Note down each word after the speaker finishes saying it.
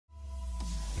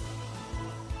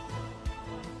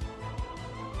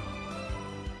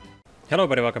Hello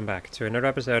everybody, welcome back to another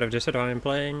episode of Just So I'm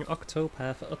playing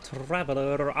Octopath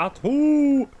Traveler at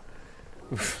Don't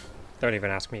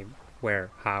even ask me where,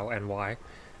 how, and why.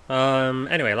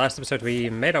 Anyway, last episode we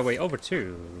made our way over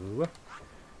to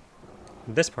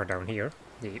this part down here,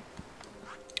 the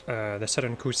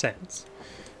southern Cousins,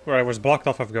 where I was blocked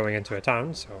off of going into a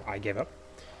town, so I gave up.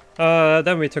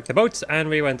 Then we took the boats and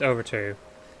we went over to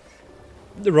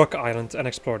the Rock Island and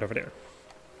explored over there.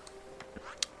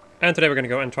 And today we're going to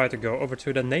go and try to go over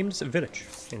to the Names Village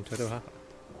in Totohaha.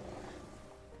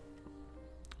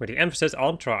 With the emphasis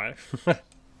on try.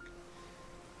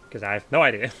 Because I have no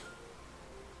idea.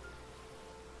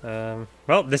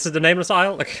 Well, this is the Nameless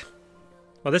Isle.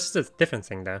 Well, this is a different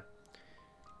thing there.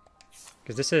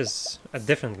 Because this is a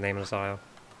different Nameless Isle.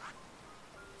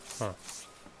 Huh.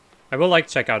 I will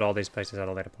check out all these places at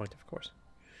a later point, of course.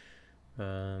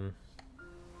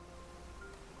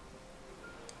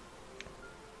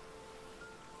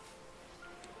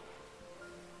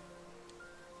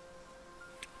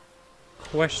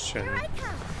 Question.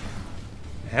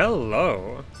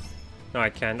 Hello. No, I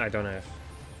can't. I don't have.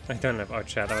 Oh,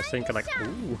 chat. I was thinking like,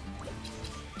 ooh.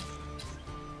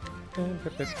 Oh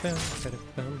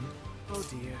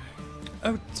dear.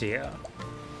 Oh dear.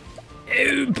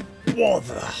 Oh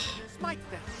bother. Smite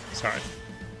them. Sorry.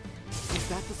 Is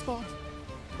that the spot?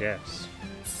 Yes.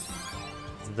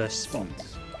 The spot.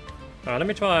 Let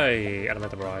me try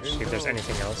Elemental Barrage. See if there's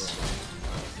anything else.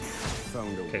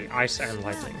 Okay, ice and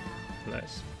lightning.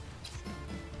 Nice.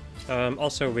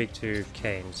 Also weak to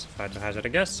canes, Fight to Hazard, I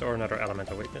guess, or another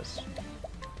elemental weakness.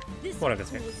 One of the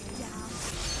two.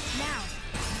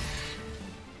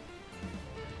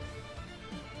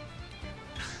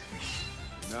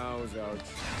 Now's our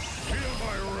feel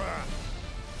my wrath.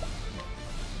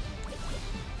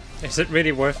 Is it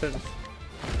really worth it?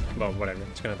 Well, whatever.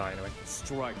 It's gonna die anyway.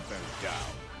 Strike them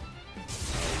down.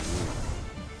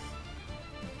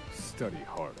 Study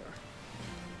harder.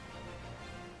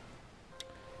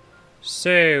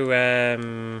 So,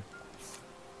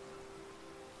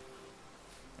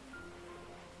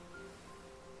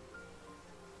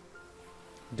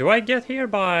 do I get here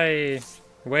by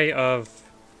way of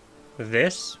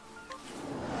this?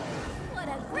 What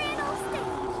a grand old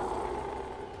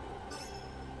stage.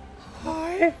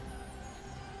 Hi.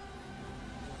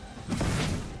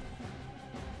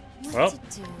 Well,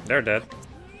 they're dead.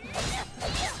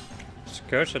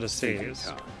 Scourge of the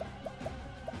Seas.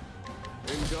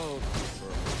 Indulge.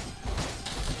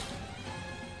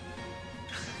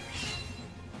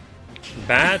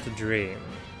 Bad Dream.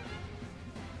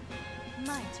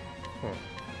 My turn.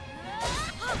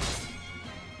 Oh.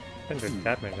 Didn't do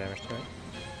that much damage to it.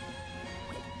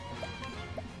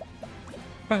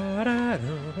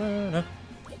 Ah.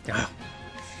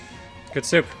 Good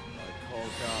soup. I call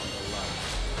down the light.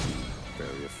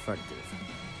 Very effective.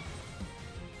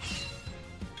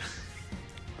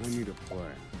 I need a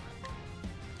plan.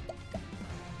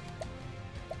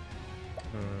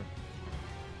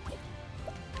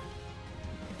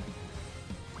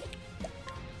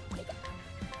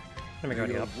 Let me go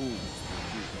to help. I'm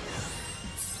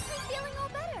feeling all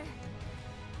better.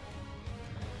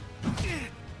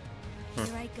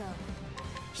 Here I go.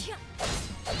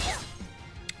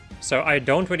 So I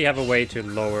don't really have a way to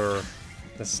lower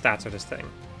the stats of this thing.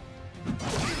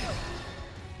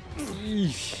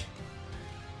 Eesh.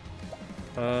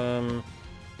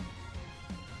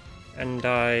 And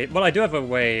I do have a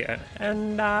way,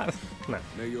 no,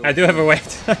 I do have a way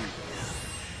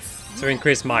to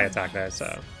increase my attack there.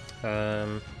 So,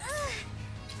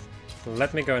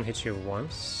 let me go and hit you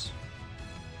once.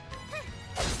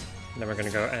 Then we're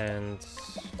gonna go and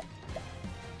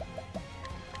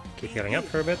keep healing up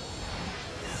for a bit.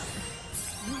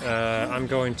 I'm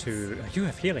going to. You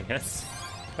have healing, yes?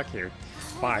 Fuck you.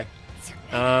 Bye.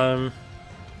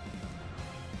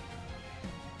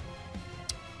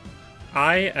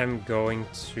 I am going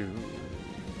to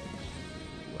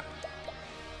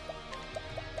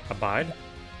abide.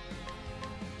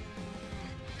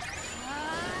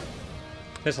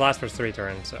 This lasts for 3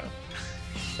 turns, so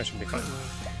that should be fine.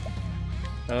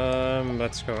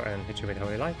 Let's go and hit you with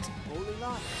Holy Light.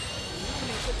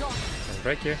 And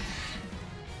break you.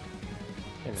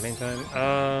 In the meantime,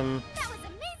 That was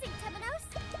amazing,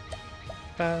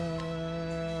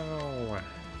 Temenos.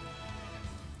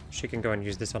 She can go and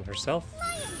use this on herself.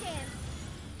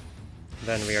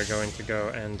 Then we are going to go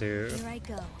and do. Here I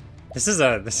go. This is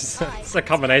a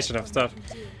combination of stuff.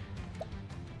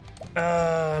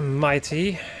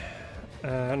 Mighty.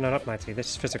 No, not mighty.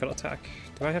 This is physical attack.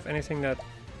 Do I have anything that?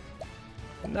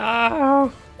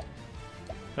 No.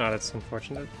 Oh, that's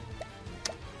unfortunate.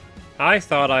 I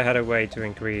thought I had a way to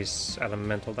increase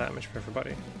elemental damage for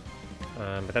everybody,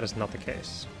 but that is not the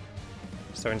case.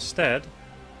 So instead,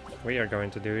 we are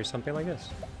going to do something like this.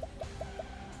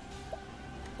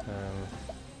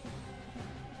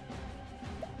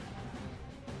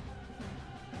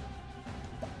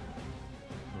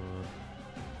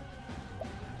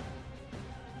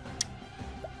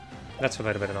 That's a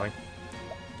little bit annoying.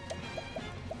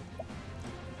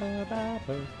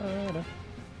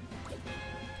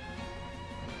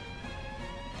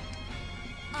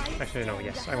 Actually, no,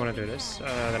 yes, I want to do this.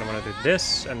 Then I want to do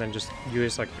this, and then just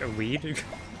use like a weed.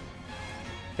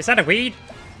 Is that a weed?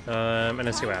 And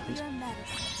then see what happens.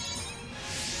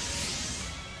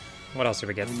 What else do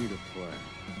we get? I need a plan.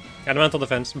 Elemental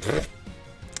defense.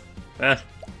 Ah.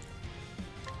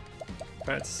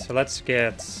 Right, so let's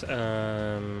get.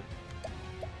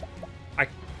 I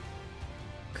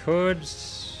could.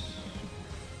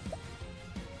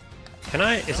 Can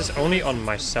I? Is this only on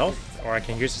myself? Or I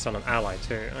can use this on an ally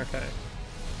too. Okay.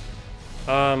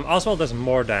 Oswald does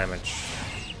more damage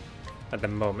at the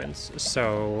moment,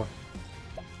 so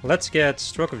let's get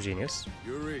Stroke of Genius.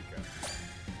 Eureka.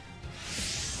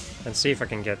 And see if I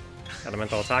can get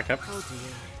elemental attack up,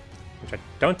 which I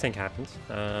don't think happened.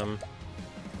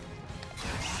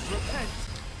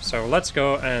 So let's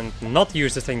go and not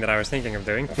use the thing that I was thinking of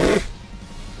doing.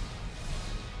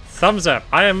 Thumbs up.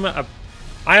 I'm a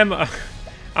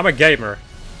gamer.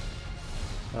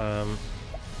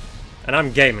 And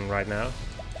I'm gaming right now.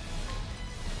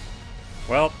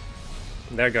 Well,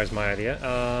 there goes my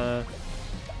idea.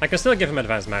 I can still give him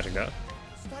advanced magic though.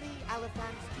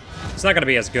 It's not gonna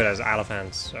be as good as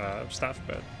Aliphan's stuff,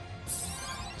 but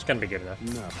it's gonna be good enough.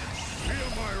 No. Feel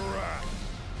my wrath.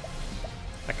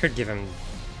 I could give him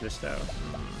this though.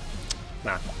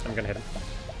 Nah, I'm gonna hit him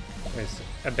with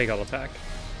a big old attack.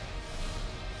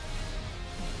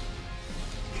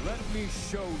 Let me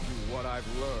show you what I've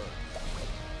learned.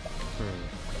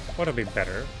 What would be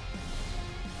better?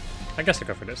 I guess I'll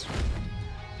go for this.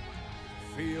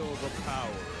 Feel the power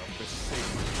of the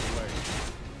sacred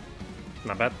flame.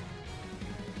 Not bad.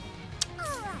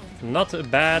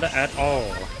 Not bad at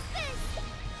all.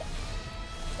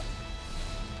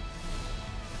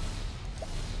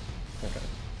 Okay.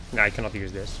 No, I cannot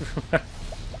use this.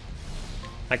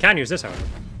 I can use this, however.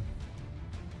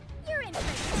 You're in for it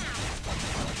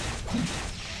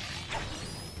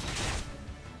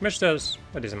Which does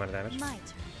a decent amount of damage. now.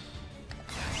 Might.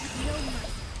 No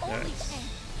mercy, only Yes. pain.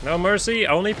 No mercy,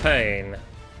 only pain.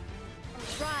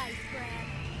 Rise, Brad.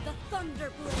 The thunder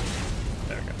blade.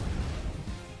 There we go.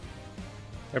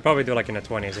 I'd probably do like in the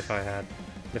 20s if I had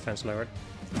defense lowered.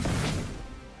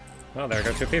 Oh, there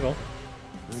go two people.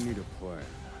 I need a plan.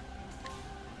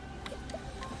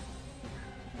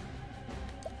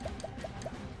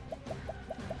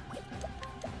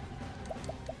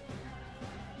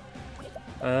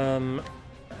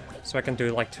 So I can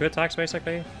do like 2 attacks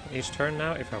basically each turn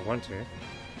now if I want to.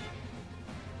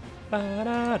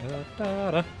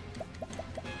 Ba-da-da-da-da.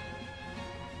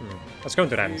 Let's go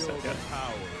into that instead, yeah.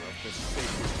 Power of the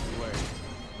sacred flame.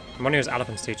 I'm gonna use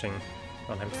Elephant's teaching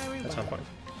on him at some point.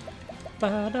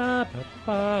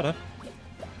 Ba-da-ba-ba-da.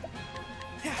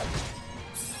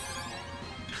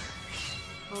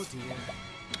 Oh dear.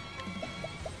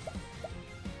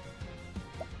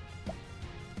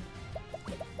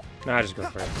 No, I just go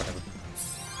for it, whatever.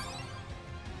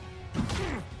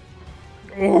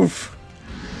 Oof!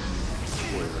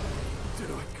 Where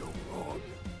did I go wrong?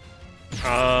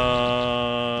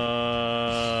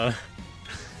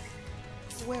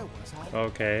 Where was I?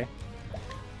 Okay.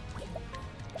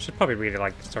 Should probably really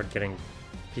like start getting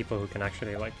people who can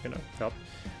actually like, you know, help.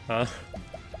 I'm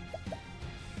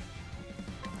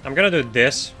gonna do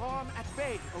this. Harm at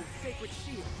bay, O sacred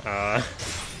shield.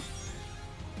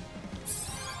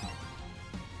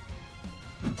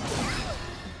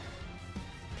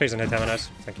 Please don't hit him on us.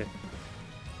 Thank you.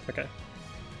 Okay.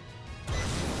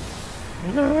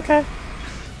 No, okay.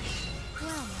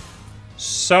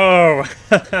 So,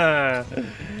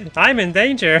 I'm in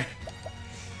danger.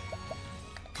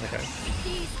 Okay.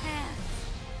 These hands.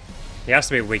 He has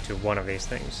to be weak to one of these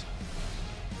things.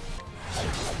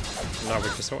 Not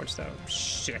weak to swords, though.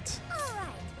 Shit. All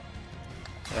right.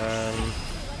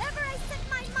 Whatever I set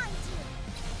my mind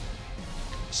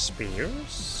to.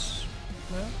 Spears?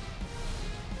 No.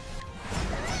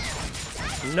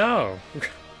 No.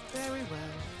 Very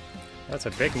well. That's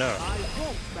a big no. I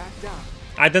won't back down.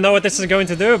 I don't know what this is going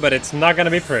to do, but it's not going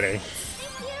to be pretty.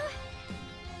 Thank you.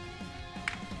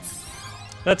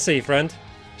 Let's see, friend.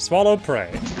 Swallow prey.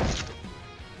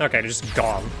 Okay, they're just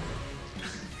gone.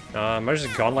 Are they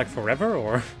just gone like forever,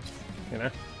 or you know?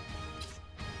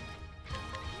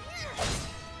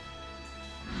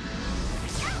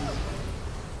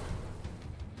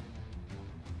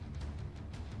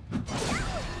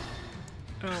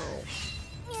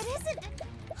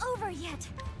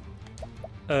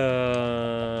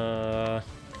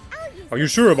 Are you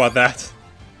sure about that?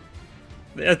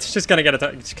 It's just gonna get it.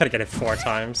 It's gonna get it 4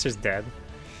 times. Just dead.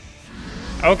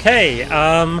 Okay.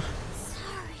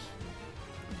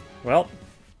 Well,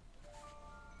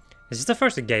 is this the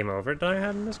first game over that I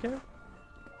had in this game?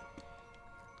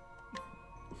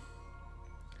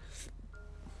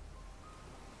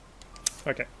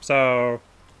 Okay, so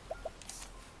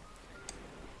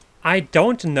I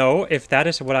don't know if that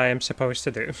is what I am supposed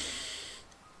to do.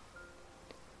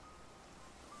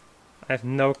 I have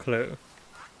no clue.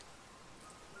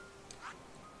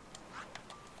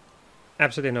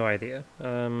 Absolutely no idea.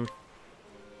 Am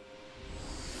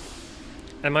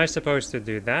I supposed to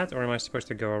do that, or am I supposed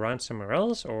to go around somewhere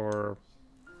else, or...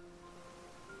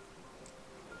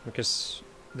 Because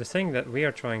the thing that we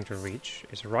are trying to reach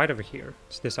is right over here.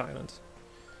 It's this island.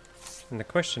 And the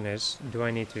question is, do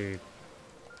I need to...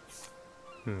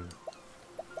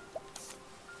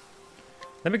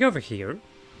 Let me go over here,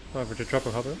 over to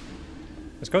Tropical Hover.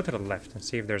 Let's go to the left and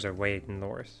see if there's a way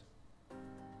north.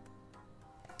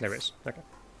 There is. Okay.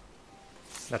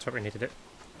 That's what we need to do.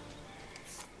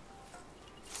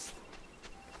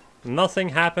 Nothing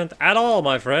happened at all,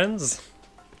 my friends!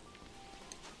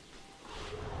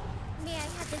 May I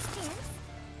have this chance?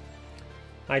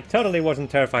 I totally wasn't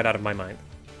terrified out of my mind.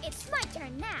 It's my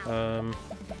turn now.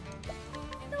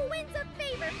 The winds of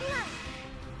favor blow.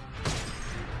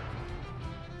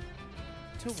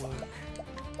 To work.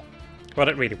 Well,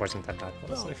 it really wasn't that bad,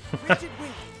 Low, honestly. rigid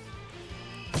wing.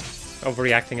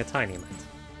 Overreacting a tiny amount.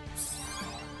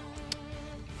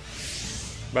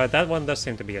 But that one does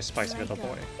seem to be a spicy little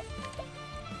boy.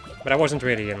 But I wasn't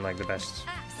really in, like, the best...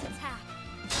 Axe attack.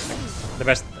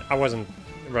 I wasn't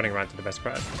running around to the best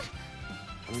crowd.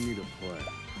 We need a plan.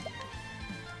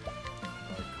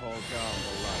 I call down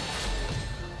the light.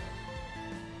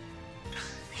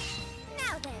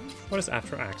 Now then. What is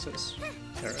after axis?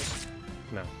 There it is.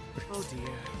 No. Oh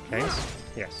dear. Thanks?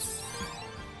 Yes.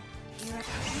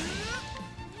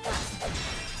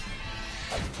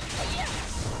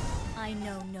 I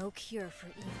know no cure for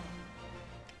evil.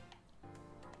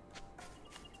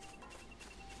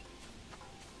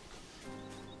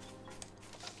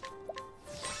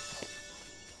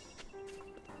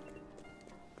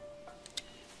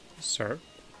 Sir?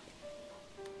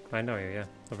 I know you, yeah.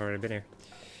 I've already been here.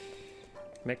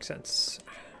 Makes sense.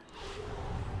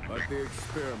 Let the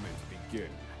experiment begin.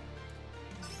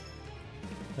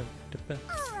 The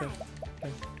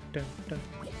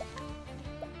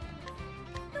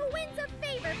winds of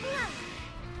favor blow.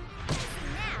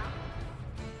 Now.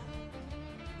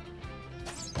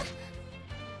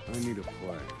 I need a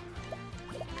plan.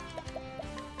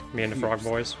 Me and the frog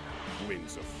boys.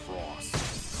 Winds of frost.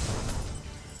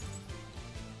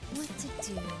 What to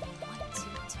do? What to do?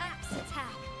 Axe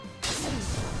attack.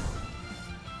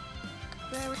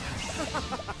 Very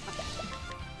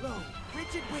low,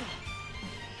 rigid wing.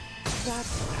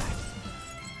 That's that.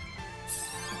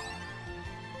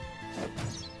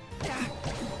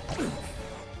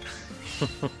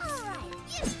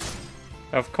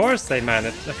 Of course they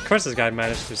managed. Of course this guy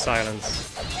managed to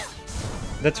silence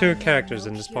the 2 characters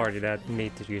in this party that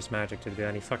need to use magic to do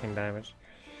any fucking damage.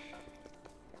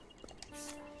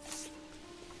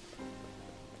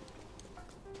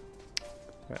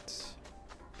 Right.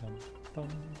 Bum, bum.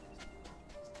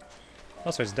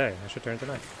 Also, it's day. I should turn to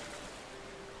night.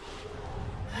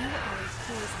 You are a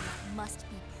poison that must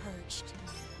be purged.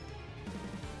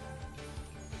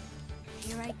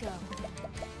 Here I go.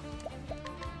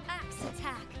 Axe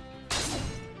attack.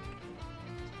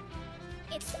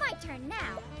 It's my turn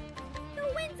now. The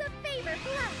winds of favor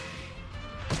blow.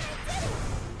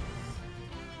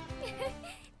 I did it!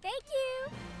 Thank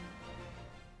you!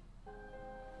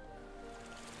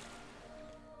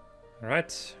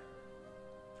 Alright.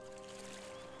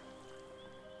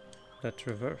 Let's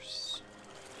reverse.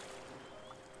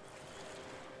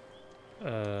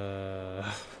 Here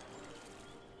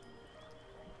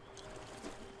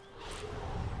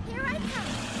I come.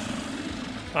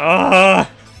 Ah!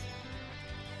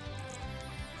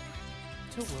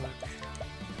 To work.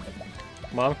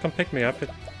 Mom, come pick me up.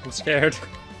 I'm scared.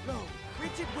 Low,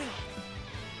 rigid wing.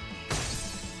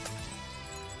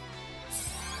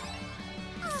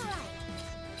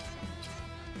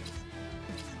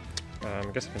 Alright.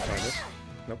 I guess I can try this.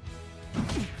 Nope.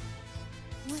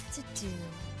 What to do?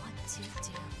 What to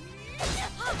do?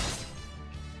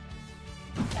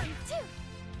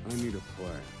 I need a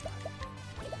plan.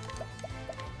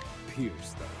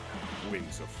 Pierce the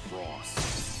winds of frost.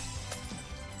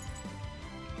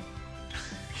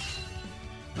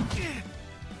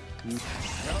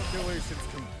 Calculations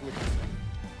complete.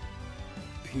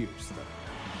 Pierce the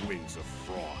Wings of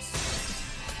frost.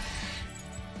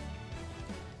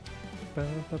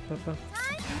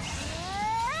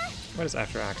 What is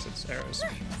after Axis arrows?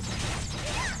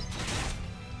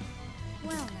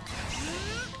 Well,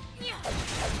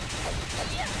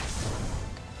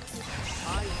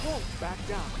 I won't back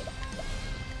down.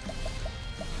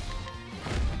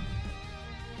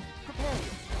 Prepare.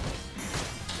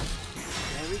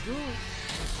 Very good.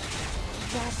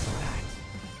 That's that.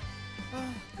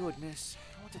 Oh, goodness.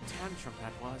 What a tantrum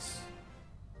that was.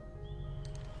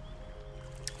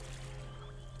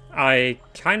 I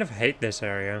kind of hate this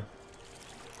area.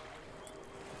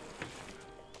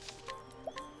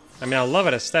 I mean, I love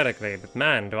it aesthetically, but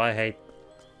man, do I hate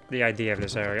the idea of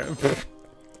this area.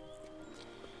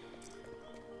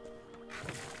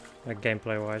 Like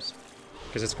gameplay-wise.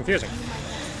 Because it's confusing.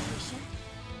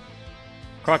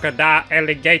 Crocodile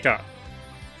alligator.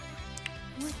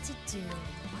 what to do?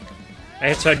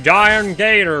 It's a giant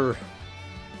gator.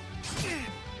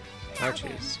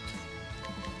 Ouchies.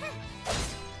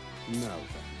 Now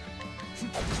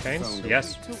Canes?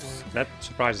 Yes. That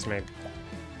surprises me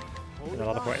in a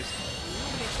lot of ways.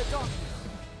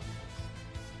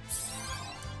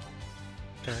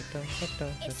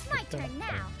 It's my turn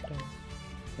now.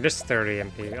 Just 30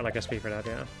 MP, like SP for that,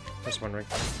 yeah. Just wondering.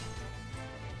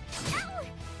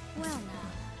 Well, now.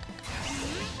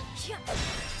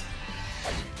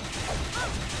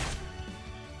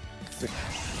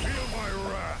 feel my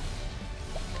wrath.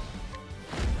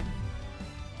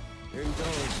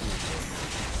 Indulge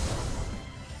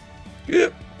me.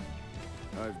 Yep.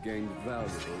 I've gained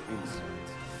valuable insight.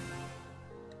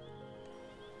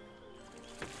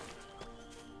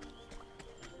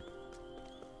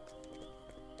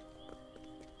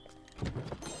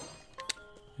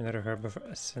 Another herb of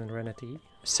serenity.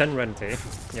 Serenity,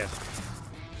 yes.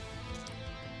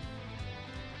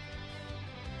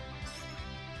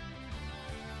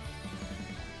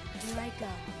 Here I go.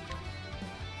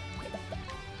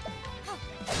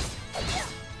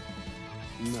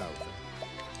 Now then.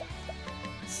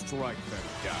 Strike them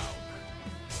down.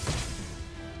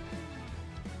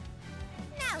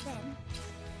 Now then.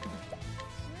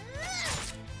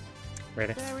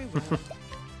 Really? Very well.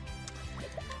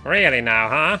 Really now,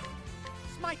 huh?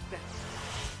 Smite them.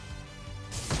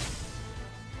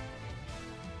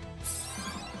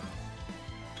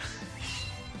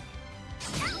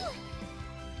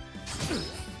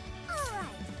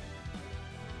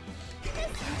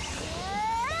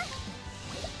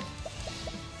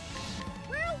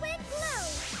 Whirlwind blow.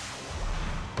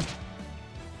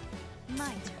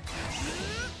 My turn.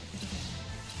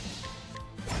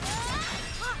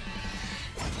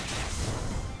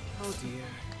 Oh dear.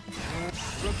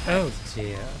 Oh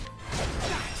dear.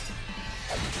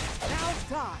 Now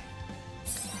die.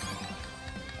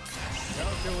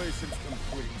 Calculations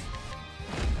complete.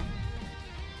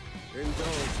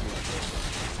 Indulge me.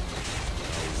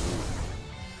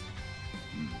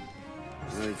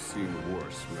 I've seen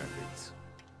worse methods.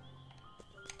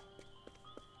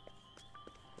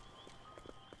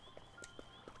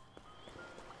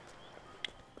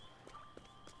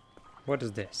 What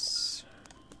is this?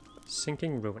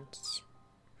 Sinking ruins.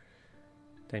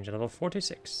 Danger level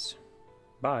 46.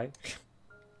 Bye.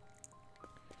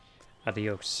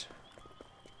 Adios.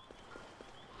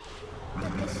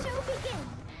 Let the show begin.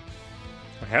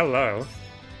 Oh, hello.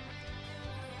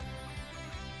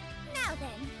 Now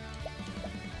then.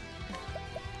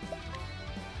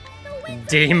 The winds of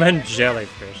Demon favor.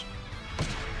 jellyfish.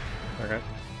 Okay.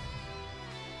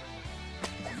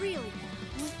 Really?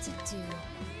 What to do?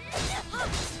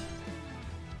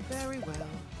 Very well.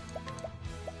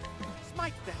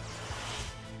 Smite them.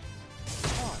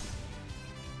 On.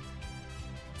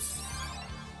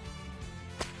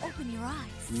 Open your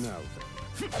eyes. Now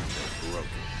then.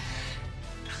 Broken.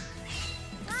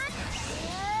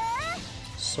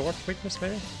 Sword weakness,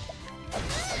 maybe?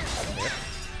 Yep.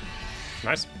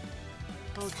 Nice.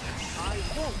 Oh dear. I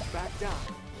won't back down.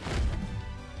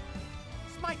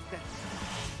 Smite them.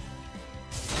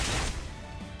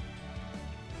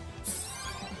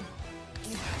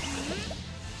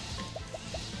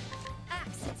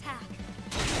 Axe attack.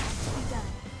 Be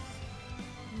done.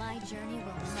 My journey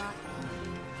will not end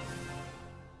here.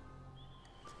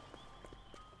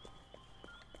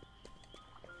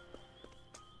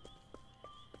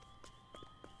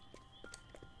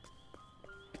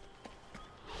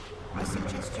 I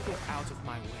suggest you get out of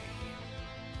my way.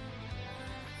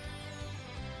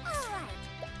 All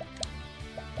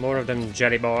right. More of them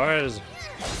jelly boys.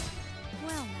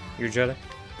 Well now. You jelly?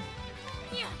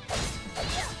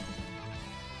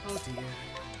 Oh dear.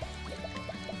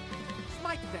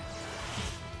 Smite them.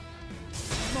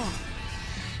 Marvelous.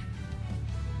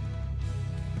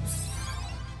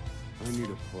 need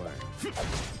a plan.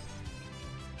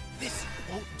 This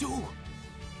won't do.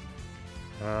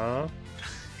 Oh.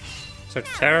 So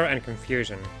terror and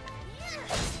confusion.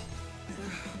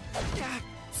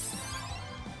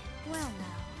 Well now.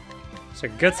 It's a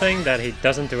good thing that he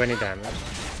doesn't do any damage.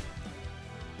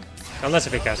 Unless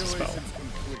if he casts a spell. Calculations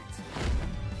complete.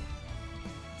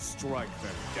 Strike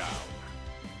them down.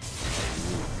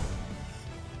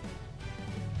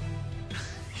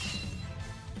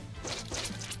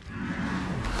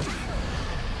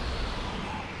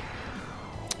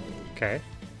 Okay.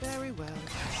 Very well.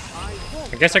 I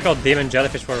won't. I guess they're called demon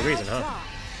jellyfish for a reason, huh?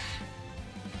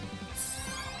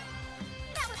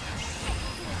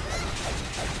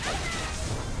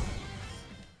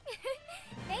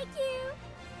 Thank you.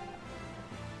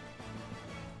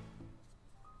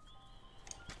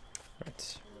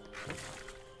 Right.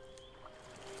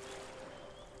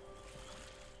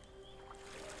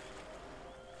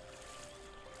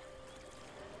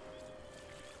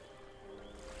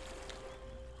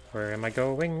 Where am I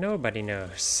going? Nobody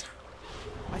knows.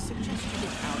 I suggest you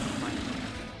get out of my way.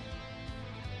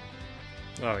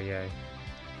 Oh, yay.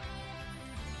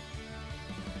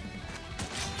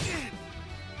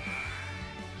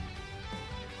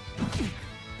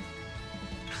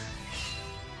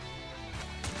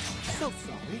 So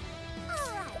sorry.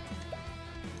 All right.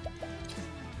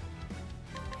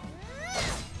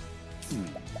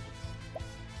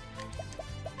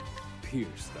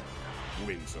 Pierce them.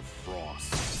 Wings of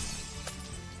frost.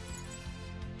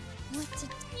 What to?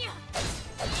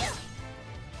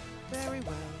 Very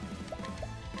well.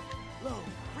 Low,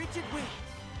 rigid wings.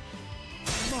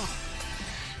 Mark.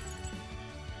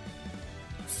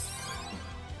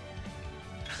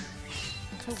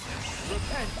 To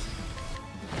repent.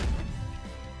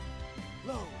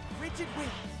 Low, rigid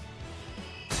wings.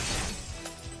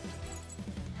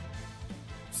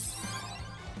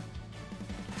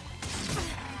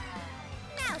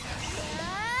 Now.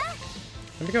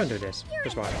 Let me go and do this. You're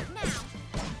Just in watch. it now.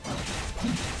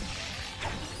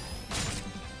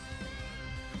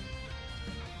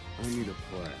 I need a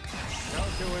plan.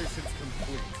 Calculations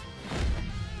complete.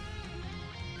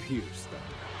 Pierce them.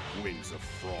 Wings of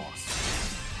frost.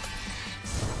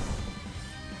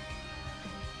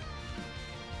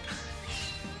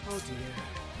 Oh dear.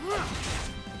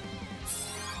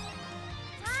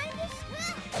 Time to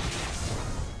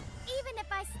even if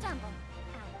I stumble,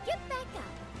 I'll get back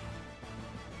up.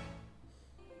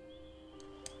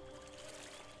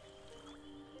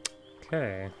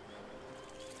 Okay.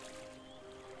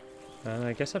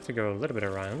 I guess I have to go a little bit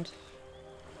around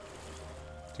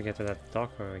to get to that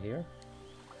dock over here.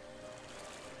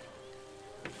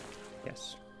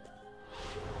 Yes.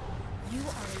 You are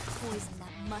a poison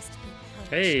that must be purged.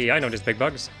 Hey, I know these big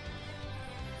bugs.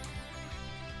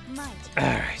 Might.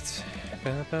 Alright.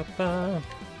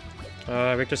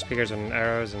 Victor speakers and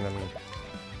arrows, and then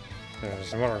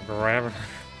there's more grab.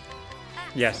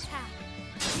 Axe Yes. attack.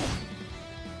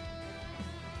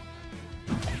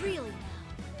 Really now.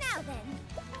 Now then.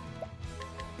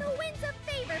 The winds of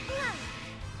favor blow.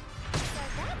 So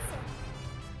that's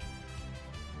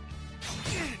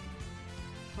it.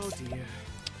 Oh dear.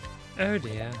 Oh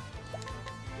dear.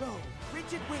 Low,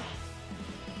 rigid wings.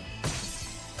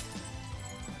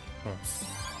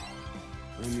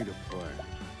 I need a plan.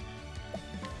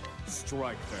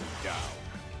 Strike them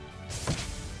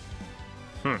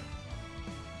down.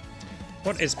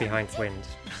 What is behind wind?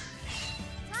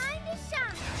 Time to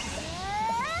shine.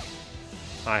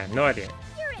 I have no idea.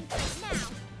 You're in for it now.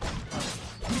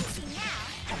 Easy now.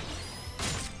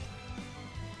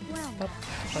 Well now.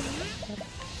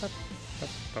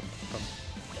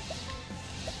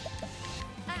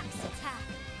 Axe attack.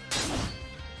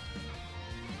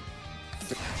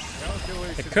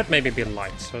 Calculations. It could maybe be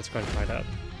light, so let's go and try that.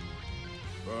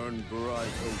 Burn bright,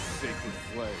 O sacred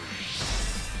flame.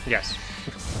 Yes.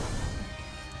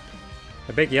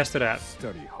 A big yes to that.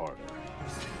 Study harder.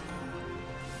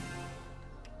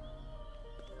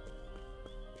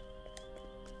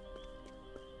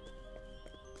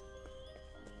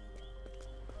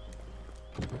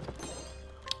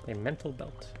 A mental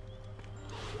belt.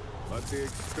 Let the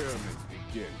experiment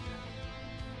begin.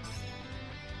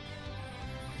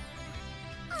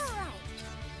 All right.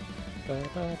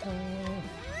 Ba-ba-ba.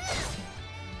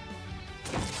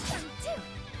 Round two.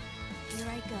 Here I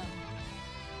go.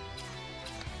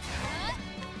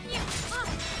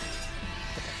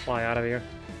 Fly out of here.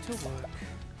 To work.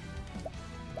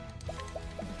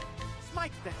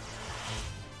 Smite them.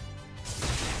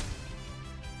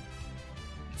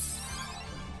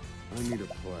 I need a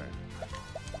plan.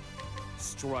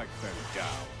 Strike them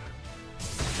down.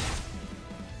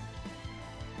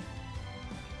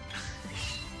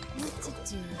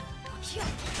 do.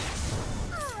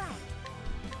 Alright.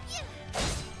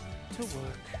 To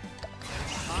work.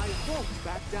 I won't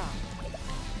back down.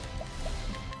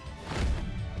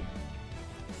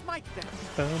 Smite them.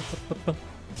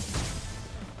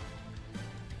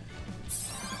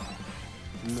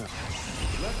 No.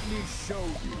 Let me show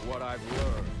you what I've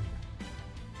learned.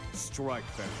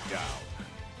 Strike them down.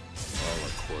 All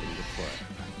according to plan.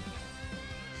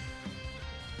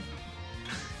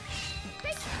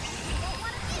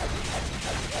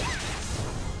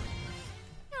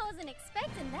 I wasn't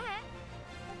expecting that.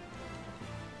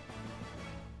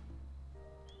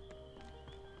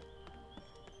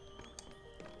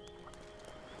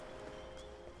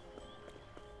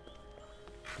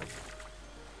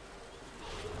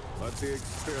 Let the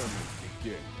experiment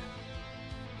begin.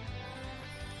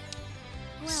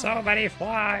 So many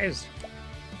flies!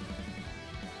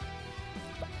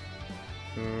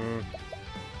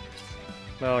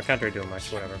 Well, I can't really do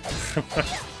much, whatever.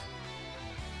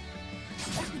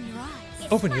 Open your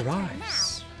eyes. Open your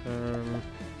eyes!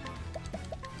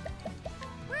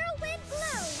 Whirlwind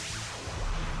blow.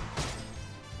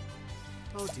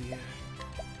 Oh dear.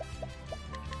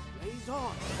 Blaze on, O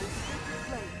sacred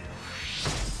flame.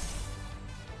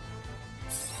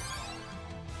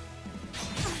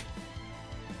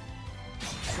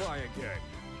 Try again.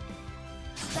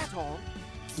 That all?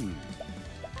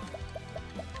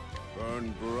 Burn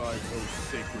bright, O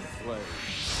sacred flame.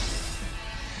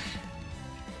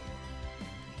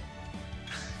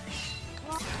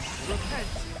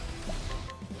 Repent.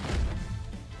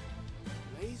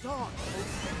 Blaze on, O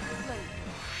sacred flame.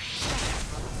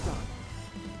 That's how it's done.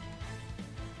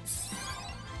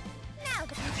 Now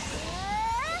the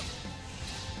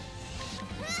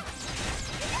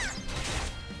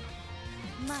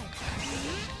Mike.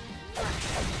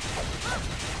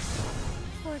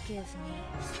 Forgive me.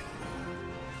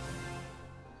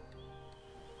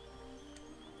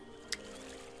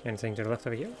 Anything to the left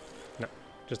over here? No.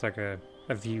 Just like a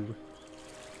view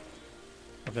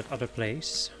of that other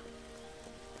place.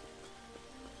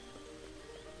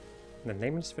 The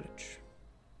nameless village.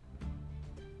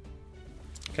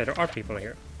 Okay, there are people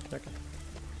here. Okay.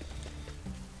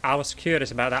 I was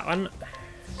curious about that one.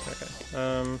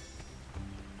 Okay.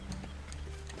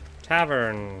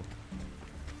 Tavern.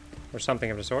 Or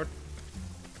something of the sort.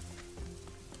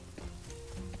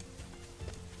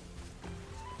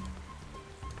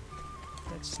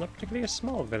 It's not particularly a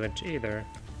small village either.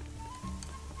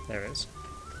 There it is.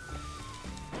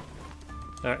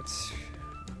 Alright.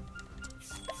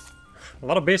 A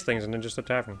lot of base things and then just a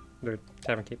tavern. The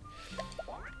tavern keep.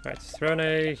 Alright, Throne,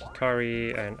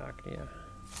 Hikari, and Agnia.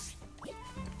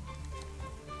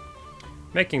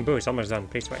 Making booze, almost done.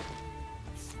 Please wait.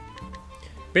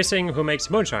 Bissing, who makes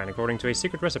moonshine according to a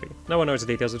secret recipe. No one knows the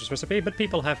details of this recipe, but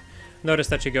people have noticed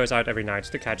that she goes out every night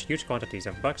to catch huge quantities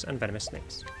of bugs and venomous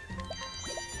snakes.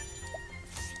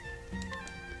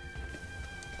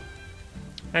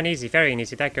 Uneasy, very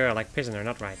uneasy. That girl, like prisoner,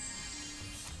 not right.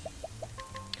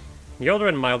 The older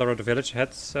and milder of the village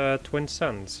has twin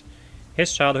sons.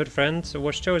 His childhood friend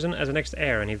was chosen as the next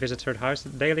heir, and he visits her house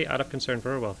daily out of concern for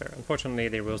her welfare. Unfortunately,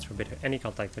 the rules forbid any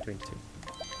contact between the two.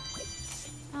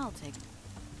 I'll take.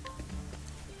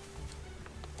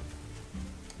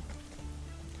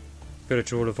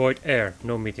 Village rule: avoid heir,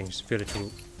 no meetings. Village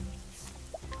rule.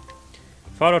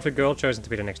 Father of the girl chosen to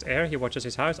be the next heir, he watches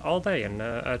his house all day and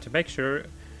to make sure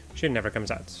she never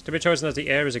comes out. To be chosen as the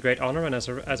heir is a great honor, and as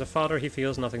a father he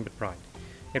feels nothing but pride.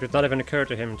 It would not even occur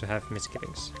to him to have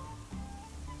misgivings.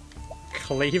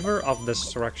 Cleaver of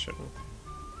Destruction.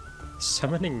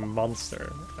 Summoning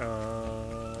monster.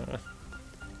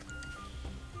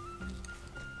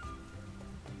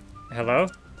 Hello?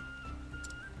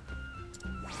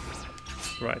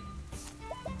 Right.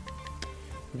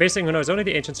 Basing, who knows only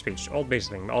the ancient speech, old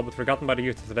Basing, all but forgotten by the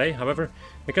youth of today. However,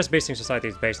 because Basing society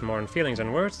is based more on feelings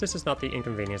than words, this is not the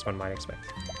inconvenience one might expect.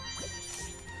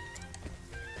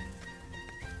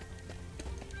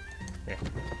 Yeah.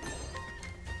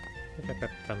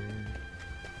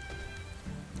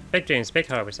 Big dreams, big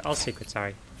hopes, all secrets,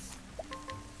 sorry.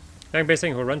 Young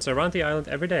Basing, who runs around the island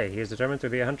every day. He is determined to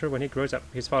be a hunter when he grows up.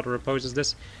 His father opposes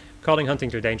this, calling hunting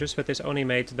too dangerous, but this only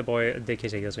made the boy dig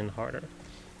his heels in harder.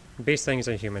 Beast things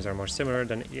and humans are more similar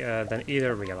than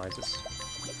either realizes.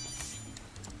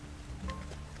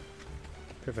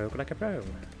 Provoke like a pro.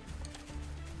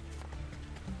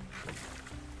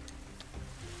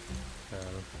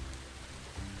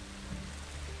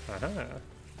 Aha.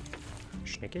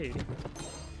 Sneaky.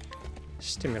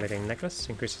 Stimulating necklace.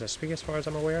 Increases SP as far as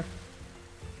I'm aware.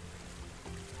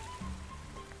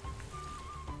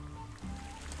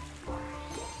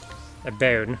 A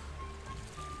bone.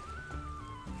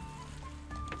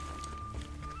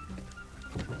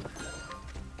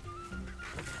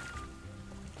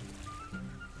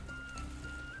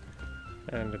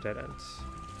 dead end.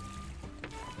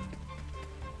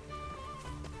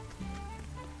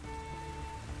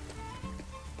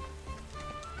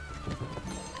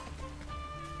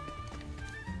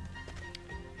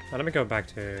 Now let me go back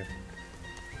to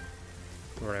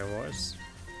where I was.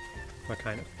 What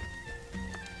kind of?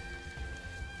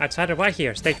 Outsider, why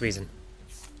here? State reason.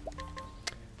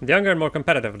 The younger and more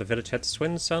competitive of the village head's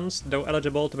twin sons, though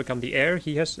eligible to become the heir,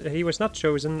 he was not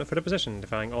chosen for the position.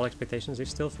 Defying all expectations, he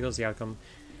still feels the outcome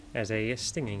as a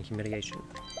stinging humiliation.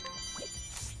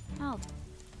 Oh.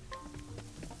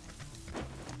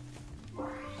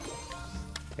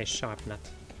 A sharp nut.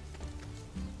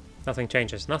 Nothing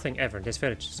changes, nothing ever. This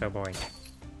village is so boring.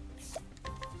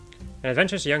 An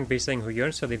adventurous young beastling who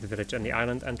yearns to leave the village and the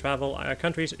island and travel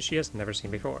countries she has never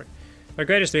seen before. Her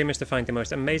greatest dream is to find the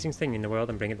most amazing thing in the world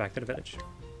and bring it back to the village.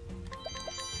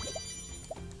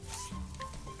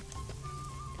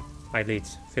 I lead.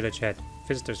 Village head.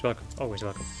 Visitors welcome. Always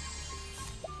welcome.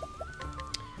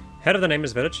 Head of the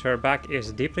nameless village, her back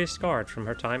is deeply scarred from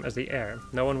her time as the heir.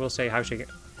 No one will say how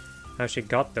she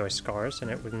got those scars,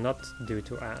 and it would not do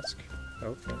to ask.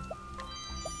 Okay.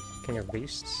 King of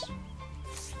Beasts.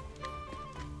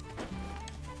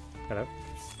 Hello.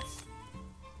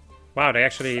 Wow, they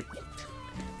actually...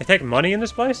 They take money in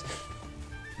this place?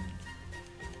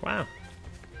 Wow.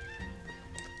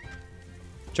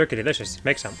 Jerky delicious.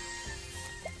 Make some.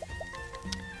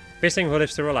 Beastling who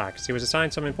lives to relax. He was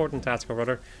assigned some important task or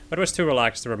other, but was too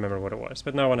relaxed to remember what it was.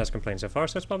 But no one has complained so far,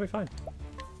 so it's probably fine.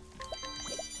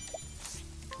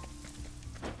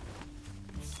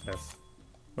 No.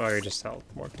 Well, you just sell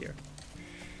more gear.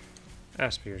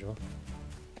 As per usual.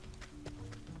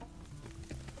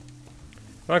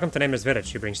 Welcome to Nameless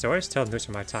Village. You bring stories, tell news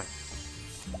from outside.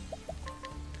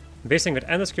 Beastling with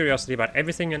endless curiosity about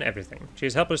everything and everything. She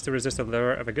is helpless to resist the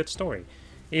lure of a good story.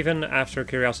 Even after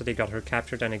curiosity got her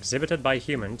captured and exhibited by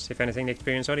humans, if anything, the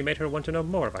experience only made her want to know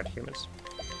more about humans.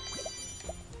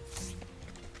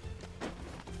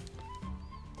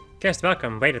 Guest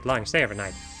welcome, waited long, stay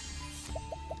overnight.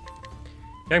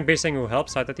 Young beastling who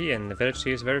helps out at the inn. The village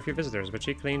sees very few visitors, but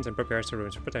she cleans and prepares the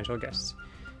rooms for potential guests.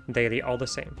 Daily, all the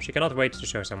same. She cannot wait to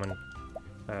show someone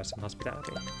some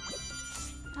hospitality.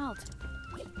 Out.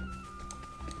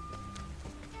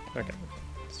 Okay,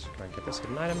 let's go and get this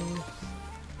hidden item.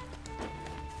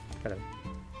 Hello.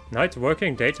 Night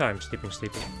working, daytime sleeping.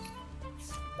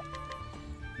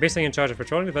 Beastling in charge of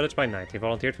patrolling the village by night. He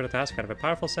volunteered for the task out of a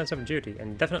powerful sense of duty,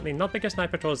 and definitely not because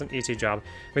night patrol is an easy job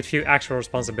with few actual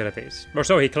responsibilities. Or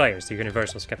so he claims, to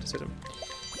universal skepticism.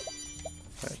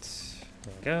 Right,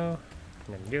 there we go.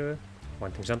 And then you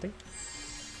wanting something.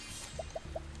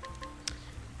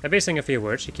 Basing a few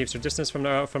words, she keeps her distance from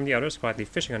the others, quietly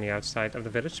fishing on the outside of the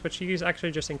village, but she is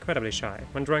actually just incredibly shy.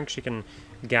 When drunk, she can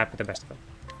gap with the best of them.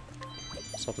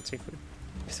 Salted seafood.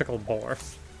 Mythical boar.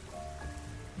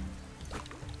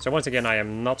 So once again, I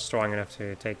am not strong enough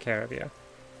to take care of you.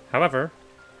 However,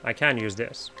 I can use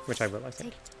this, which I will, I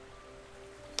think.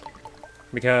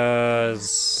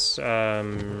 Because,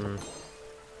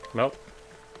 well,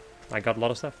 I got a lot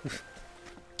of stuff.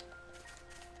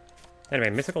 Anyway,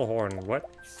 mythical horn, what?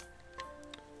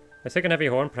 A thick and heavy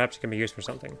horn, perhaps it can be used for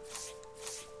something.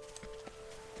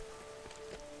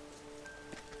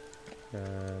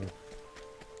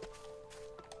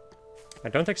 I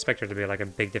don't expect there to be like a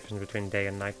big difference between day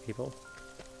and night people.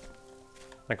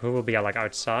 Like who will be like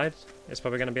outside is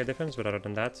probably gonna be a difference, but other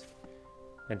than that,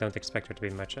 I don't expect there to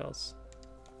be much else.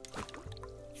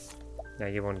 Yeah,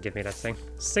 you won't give me that thing.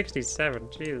 67,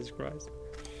 Jesus Christ.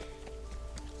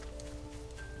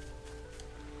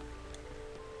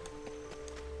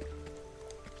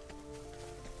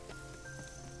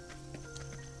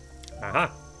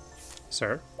 Aha!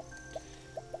 Sir.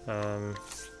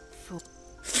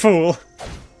 Fool!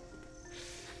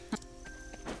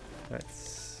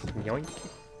 Let's yoink.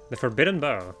 The forbidden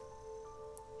bow.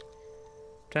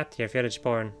 Trapped here, village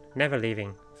born, never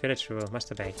leaving. Village rule,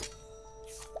 must obey.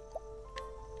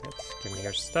 Let's give me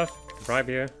your stuff. Bribe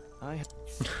you.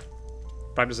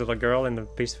 Bribe this little girl in the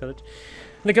beast village.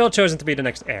 The girl chosen to be the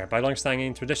next heir. By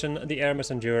long-standing tradition, the heir must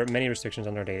endure many restrictions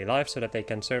on their daily life so that they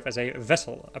can serve as a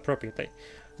vessel appropriately.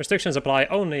 Restrictions apply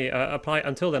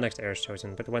until the next heir is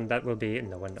chosen, but when that will be,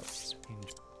 no one knows.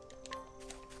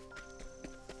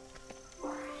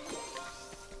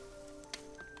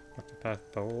 Octopath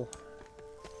bowl.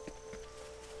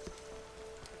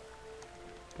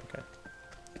 Okay.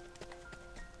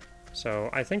 So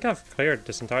I think I've cleared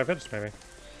this entire village, maybe.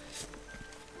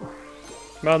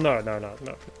 Well, no, wrong.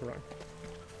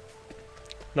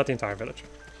 Not the entire village.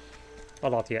 A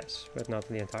lot, yes, but not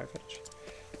the entire village.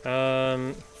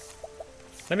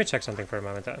 Let me check something for a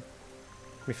moment, though.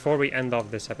 before we end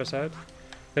off this episode.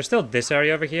 There's still this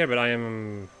area over here, but I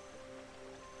am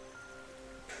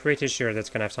pretty sure that's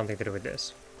gonna have something to do with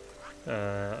this.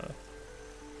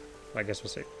 I guess we'll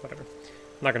see. Whatever.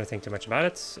 I'm not gonna think too much about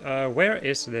it. Where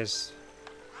is this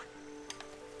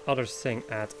other thing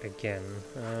at again?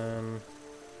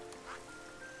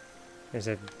 Is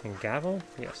it in Gavel?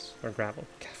 Yes, or Gravel.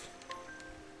 Gavel.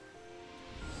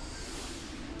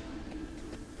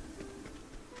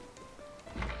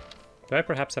 Do I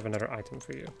perhaps have another item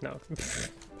for you? No.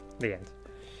 The end.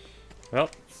 Well.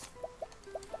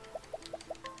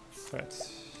 Right.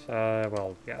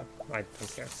 Well, yeah, I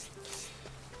don't care.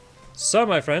 So,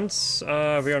 my friends, we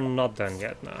are not done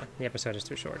yet. Nah, the episode is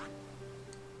too short.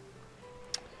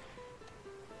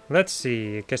 Let's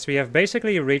see, because we have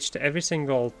basically reached every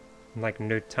single, like,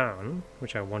 new town,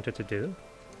 which I wanted to do.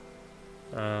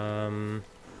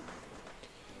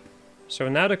 So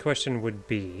now the question would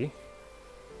be...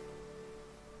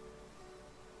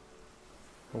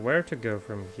 where to go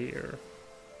from here?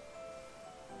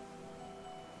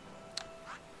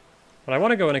 Well, I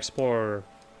want to go and explore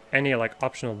any, like,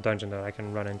 optional dungeon that I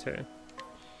can run into.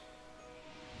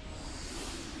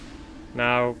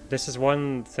 Now, this is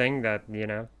one thing that, you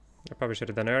know, I probably should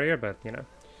have done earlier, but, you know,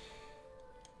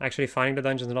 actually finding the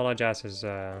dungeons and all that jazz is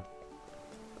a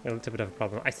little bit of a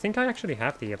problem. I think I actually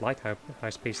have the light high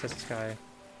speed as this guy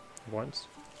once.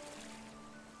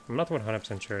 I'm not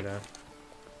 100% sure, though.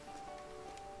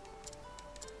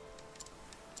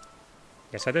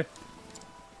 Yes, I do.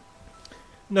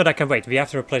 No, that can wait. We have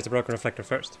to replace the broken reflector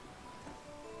first.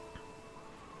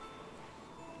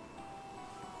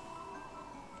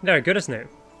 There, good as new.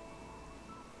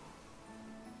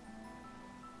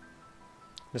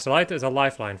 This light is a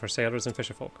lifeline for sailors and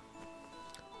fisherfolk.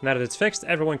 Now that it's fixed,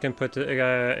 everyone can put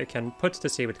to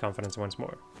sea with confidence once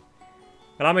more.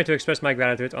 Allow me to express my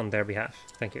gratitude on their behalf.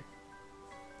 Thank you.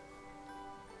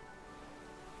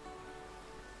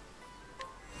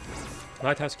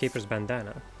 Lighthouse Keeper's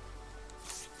bandana.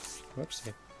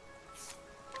 Whoopsie.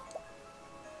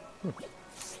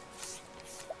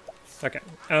 Okay.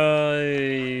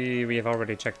 We have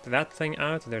already checked that thing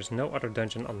out. There's no other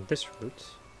dungeon on this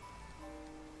route.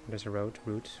 There's a route,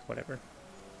 whatever.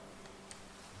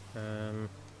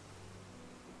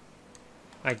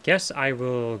 I guess I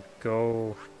will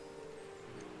go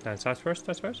down south first,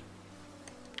 I suppose.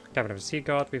 Cavern of the Sea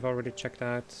God, we've already checked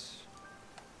out.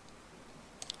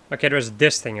 Okay, there's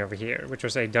this thing over here, which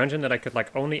was a dungeon that I could,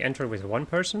 like, only enter with one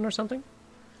person or something.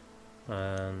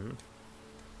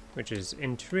 Which is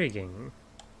intriguing.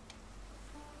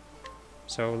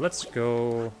 So let's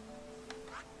go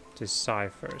to Sai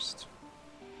first.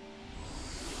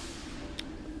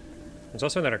 There's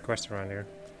also another quest around here.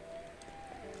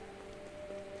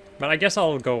 But I guess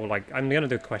I'll go, like, I'm gonna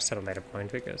do quests at a later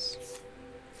point, because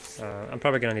I'm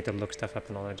probably gonna need to look stuff up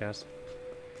and all that jazz.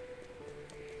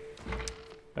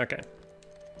 Okay.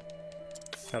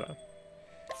 Hello.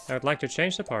 I would like to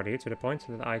change the party to the point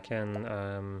that I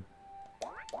can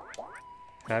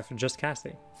have just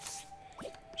Cassie.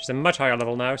 She's a much higher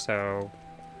level now, so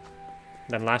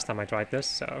than last time I tried this,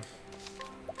 so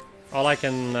all I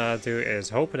can do is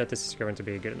hope that this is going to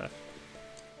be good enough.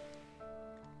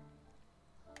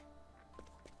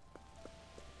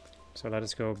 So let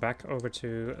us go back over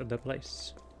to the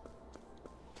place.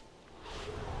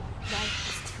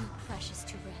 Life is too precious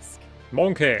to risk.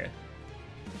 Monkey!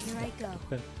 Here I go.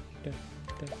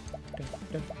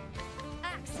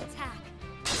 Axe attack.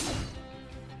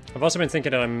 I've also been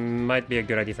thinking that it might be a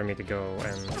good idea for me to go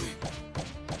and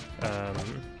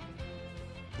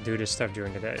do this stuff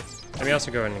during the day. Let me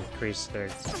also go and increase the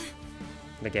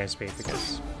game speed,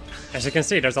 because as you can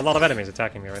see, there's a lot of enemies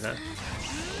attacking me right now.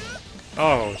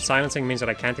 Oh, silencing means that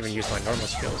I can't even use my normal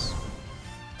skills.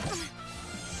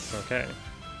 Okay.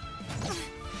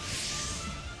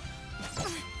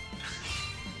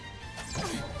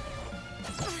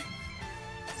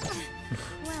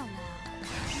 Well now.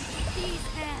 These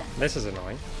hands. This is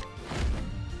annoying.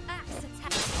 Axe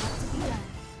attack. What to be done?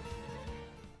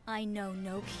 I know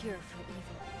no cure for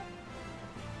evil.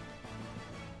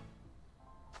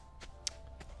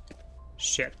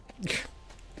 Shit.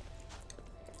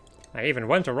 I even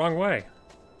went the wrong way.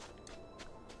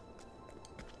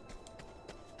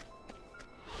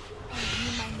 Are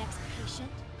you my next patient?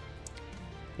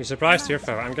 You surprised your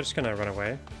foe. I'm just gonna run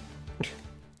away.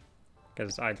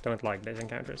 Because I don't like these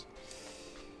encounters.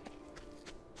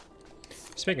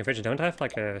 Speaking of which, don't I have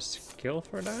like a skill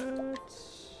for that?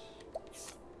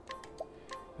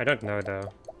 I don't know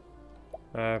though.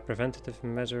 Preventative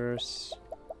measures.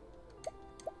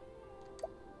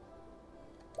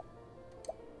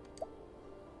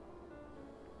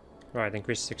 Right,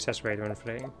 increased success rate when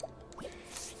fleeing.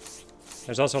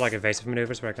 There's also like evasive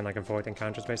maneuvers where I can like avoid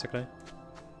encounters basically.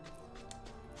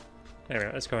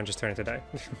 Anyway, let's go and just turn it to die.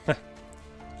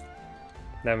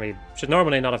 Then we should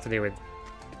normally not have to deal with...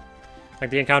 Like,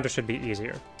 the encounter should be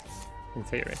easier, in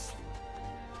theory.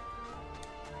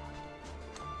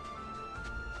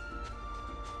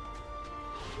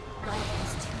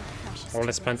 Or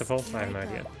less plentiful? I have no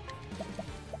idea.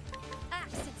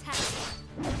 Axe attack.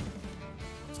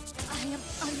 I am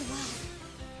unwell.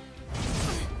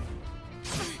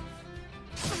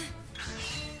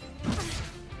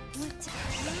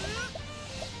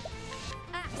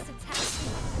 Axe attack.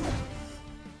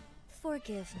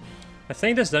 Forgive me. I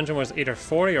think this dungeon was either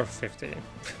 40 or 50.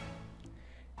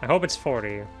 I hope it's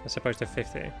 40 as opposed to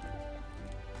 50.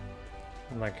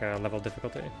 Like level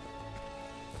difficulty.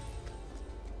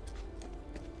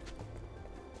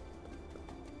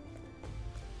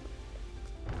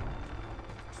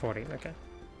 Okay.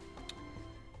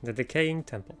 The Decaying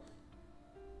Temple.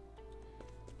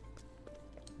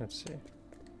 Let's see.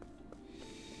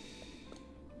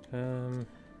 You are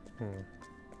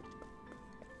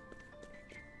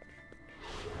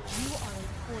a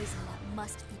poison that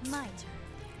must be my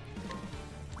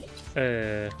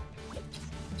turn.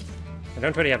 I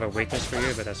don't really have a weakness for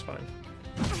you, but that's fine.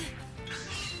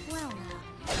 Well now.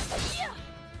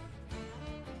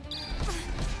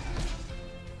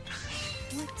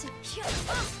 What to kill?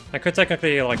 I could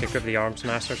technically like equip the arms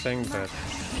master thing, but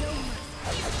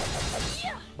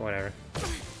whatever.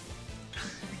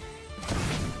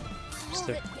 Hold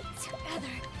it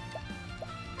together.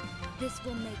 This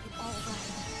will make it all right.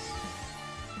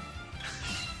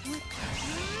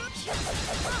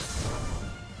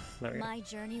 There we go. My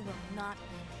journey will not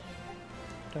end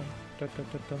here. Dun, dun,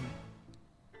 dun, dun,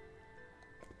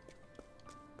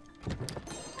 dun.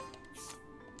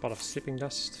 Pot of sleeping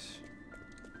dust.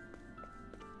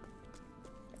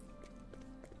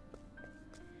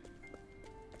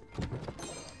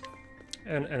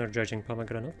 An energizing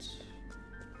pomegranate.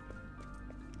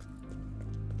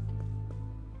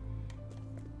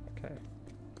 Okay.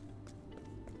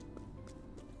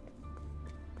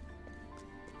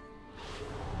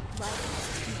 Life is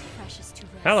too precious to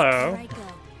rest. Hello. Here I go.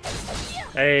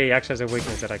 Hey, actually has a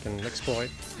weakness that I can exploit.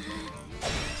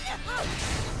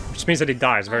 Which means that he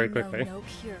dies very quickly. I know no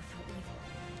cure for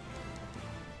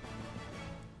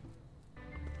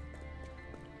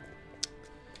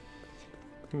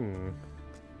evil.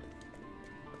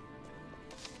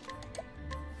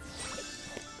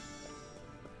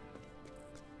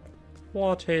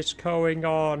 What is going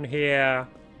on here?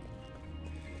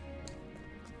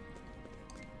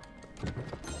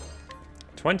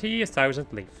 20,000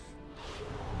 leaf.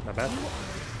 Not bad. You are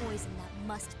a poison that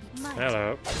must be my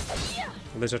Hello.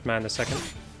 Lizard Man the second.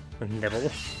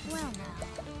 Nibble. Well now.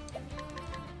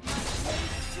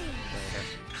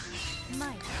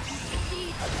 Might.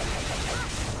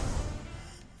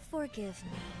 Forgive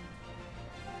me.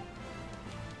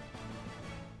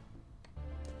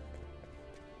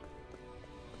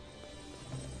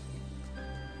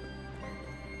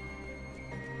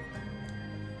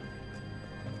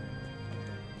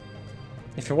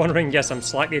 If you're wondering, yes, I'm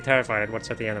slightly terrified at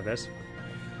what's at the end of this.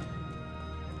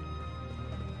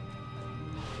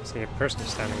 See a person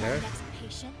standing there. Next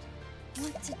patient.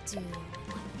 What to do?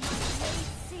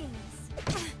 Sings.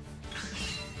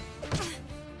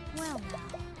 Well now.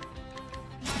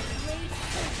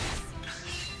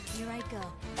 Here I go.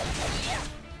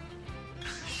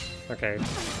 Okay,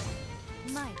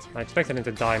 My I turn. expected him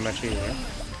to die much easier.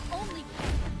 Only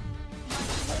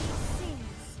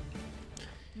sings.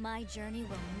 My journey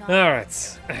will not.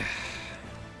 Alright.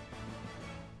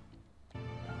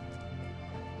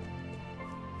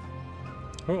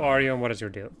 Who are you and what is your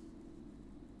deal?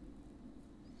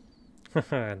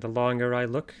 The longer I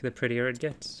look, the prettier it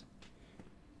gets.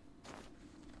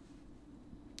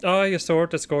 Ah, your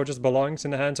sword that's gorgeous belongs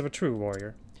in the hands of a true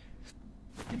warrior.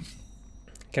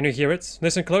 Can you hear it?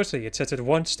 Listen closely, it says it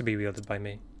wants to be wielded by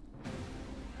me.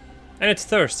 And it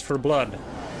thirsts for blood.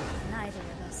 Neither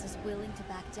of us is willing to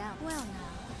back down. Well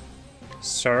now.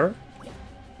 Sir?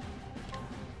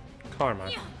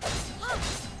 Karma.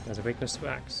 Has a weakness to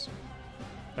axe.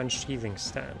 Unsheathing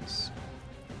stance.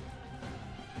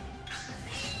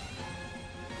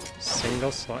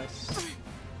 Single slice.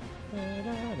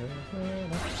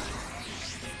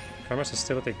 Karma's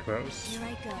hostility grows. Here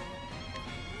I go.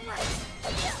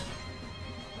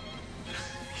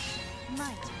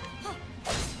 My turn.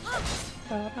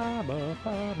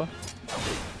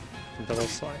 Double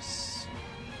slice.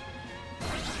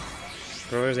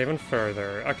 Grows even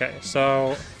further. Okay,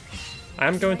 so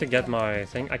I'm going to get my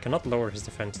thing. I cannot lower his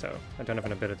defense though. I don't have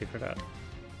an ability for that.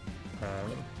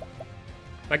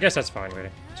 I guess that's fine,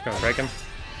 really. Just gonna break him.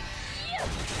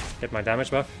 Get my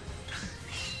damage buff.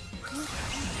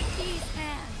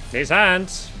 These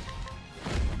hands!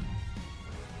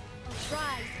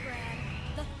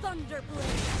 The thunder blade.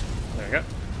 There we go.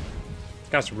 This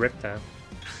guy's ripped there.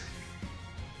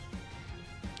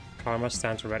 Karma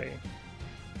stands ready.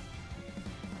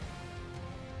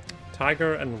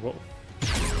 Tiger and wolf.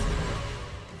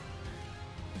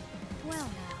 Well now.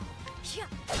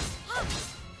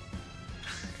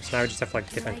 So now we just have like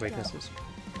different weaknesses.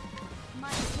 My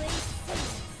blade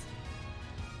sings.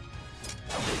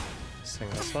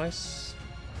 Single slice.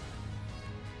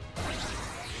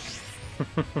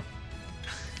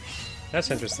 That's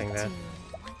interesting there.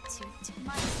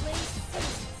 My blade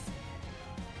sings.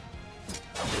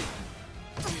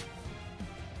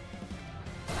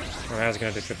 Oh, I was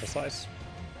gonna do triple slice.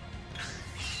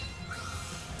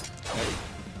 Okay.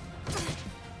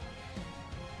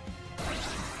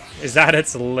 Is that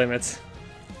its limit?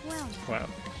 Well now. Wow.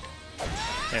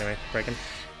 Anyway, break him.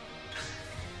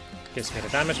 Gives me the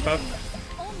damage buff.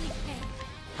 Only pain.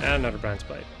 And another bronze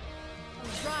blade.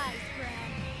 Arise,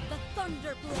 Bran. The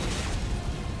thunder blade.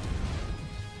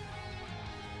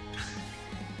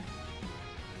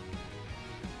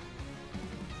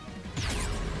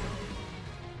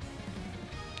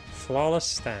 Flawless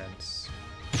stance.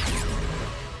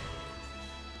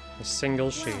 A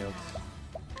single shield.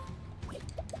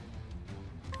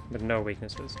 With no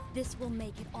weaknesses. This will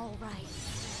make it all right.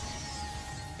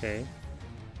 Okay.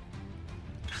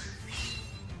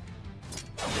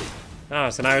 Oh,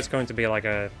 so now it's going to be like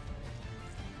a...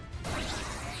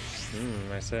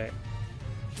 I see.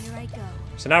 Here I go.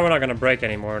 So now we're not going to break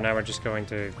anymore, now we're just going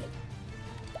to...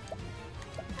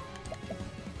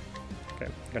 Okay,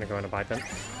 I'm gonna go in a bite then.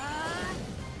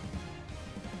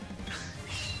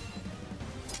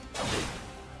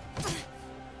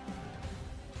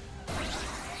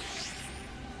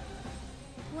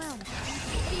 Well,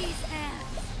 these hands.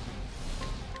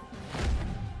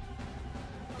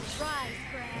 Arise,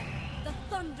 Bran. The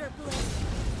thunder blade.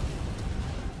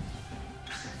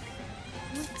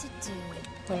 What to do?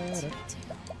 What to do?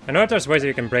 I know that there's ways that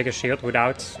you can break a shield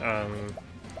without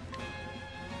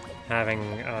having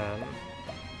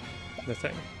the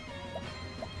thing.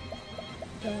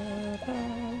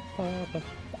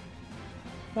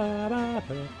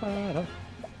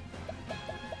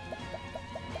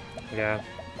 Yeah.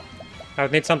 I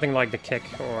would need something like the kick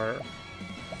or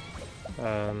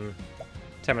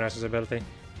Temenos' ability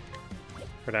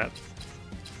for that.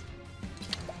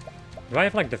 Do I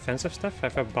have like defensive stuff? I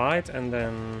have a bite and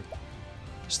then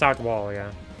start wall,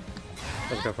 yeah.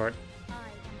 Let's go for it.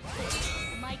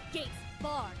 My gates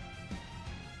barred.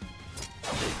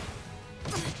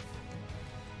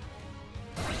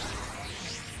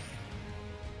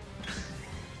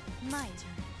 My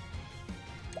turn.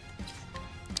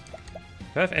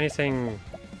 Do I have anything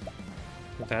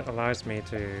that allows me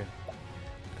to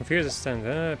confuse the stand,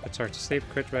 put Sword to sleep,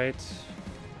 crit rate,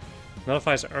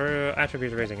 nullifies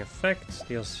attribute raising effect,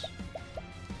 deals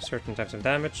certain types of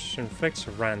damage, inflicts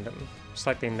random,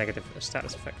 slightly negative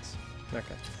status effects.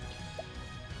 Okay.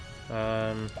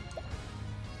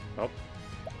 Oh.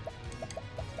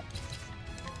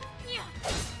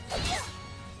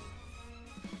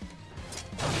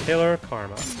 Killer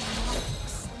Karma.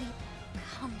 Sleep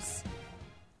comes.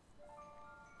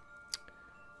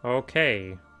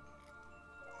 Okay.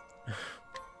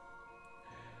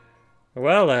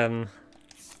 Well then.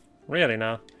 Really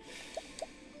now.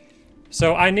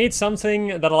 So I need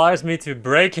something that allows me to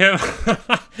break him.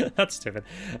 That's stupid.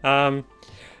 So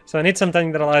I need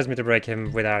something that allows me to break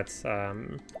him without...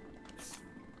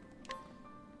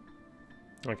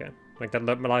 Okay. Like that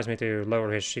allows me to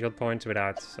lower his shield points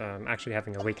without actually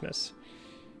having a weakness.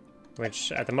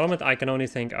 Which at the moment I can only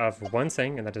think of one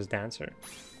thing, and that is Dancer.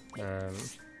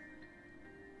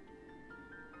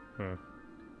 Well,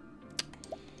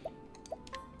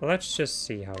 let's just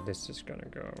see how this is gonna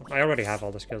go. I already have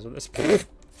all the skills with this.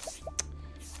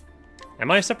 Am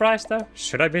I surprised though?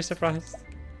 Should I be surprised?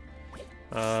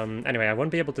 Anyway, I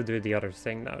won't be able to do the other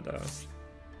thing now though.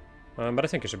 But I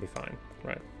think it should be fine,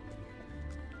 right?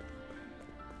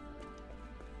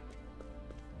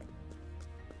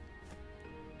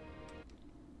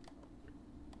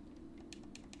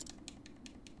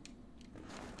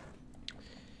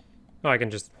 Oh, I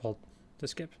can just hold the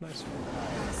skip. Nice.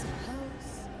 I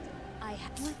suppose I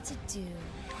have what to do.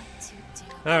 What to do.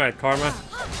 Alright, Karma.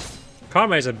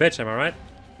 Karma is a bitch, am I right?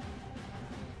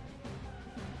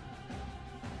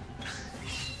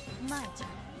 My turn.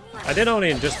 I did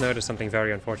only just notice something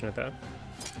very unfortunate though.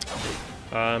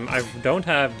 I don't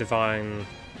have Divine...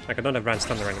 Like, I don't have Brand's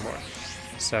Thunder anymore.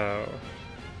 So...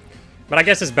 But I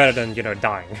guess it's better than, you know,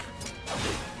 dying.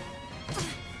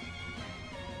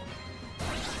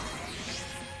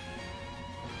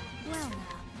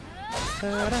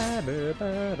 Well now.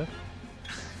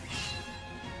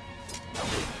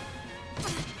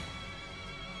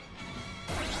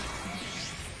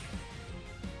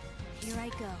 Here I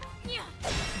go.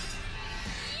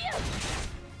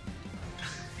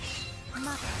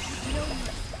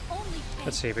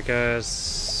 Let's see,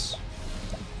 because...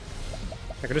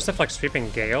 I could do stuff like Sweeping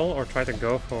Gale, or try to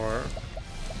go for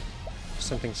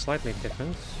something slightly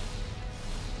different.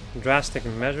 Drastic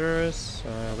measures,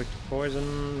 weak to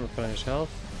poison, replenish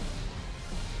health.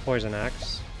 Poison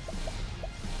Axe.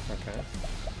 Okay.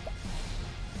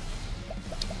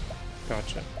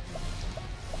 Gotcha.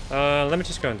 Let me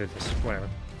just go and do this, whatever.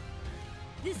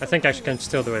 I think I can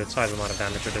still do a sizable amount of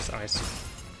damage with this ice.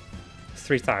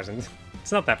 3,000.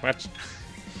 It's not that much.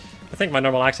 I think my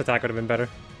normal axe attack would have been better.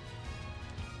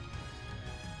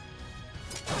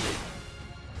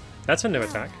 That's a new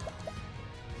attack.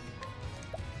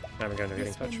 Now we're going to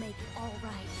Healing Touch.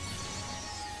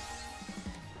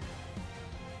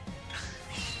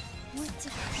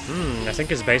 I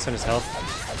think it's based on his health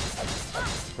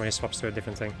when he swaps to a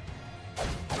different thing.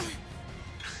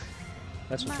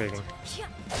 That's intriguing.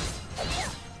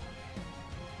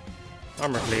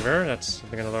 Armor Cleaver, that's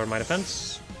going to lower my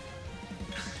defense.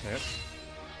 Yep.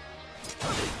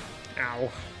 Ow.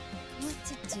 What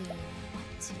to do?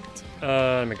 What to do?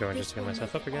 Let me go and just heal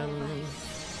myself up again.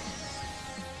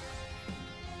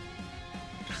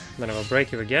 Then I will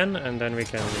break you again, and then we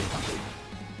can...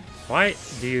 Why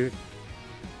do you...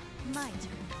 My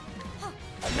turn.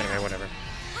 Anyway, whatever.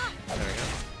 There we go.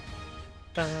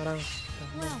 Ta-da.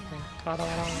 Ta-da.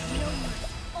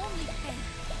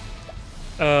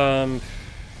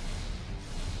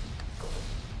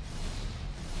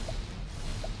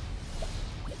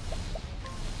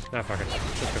 Ah, fuck it.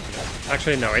 Just go for that.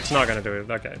 Actually, no, it's not gonna do it.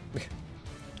 Okay.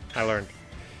 I learned.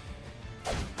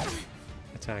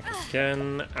 Attack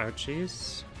again.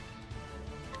 Ouchies.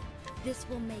 This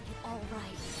will make it all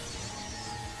right.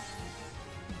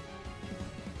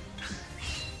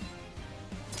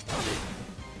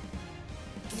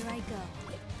 Here I go.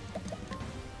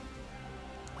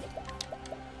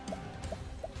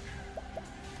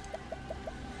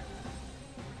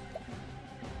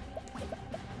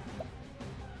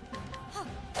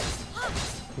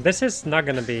 This is not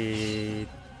gonna be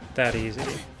that easy.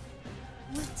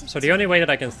 So the only way that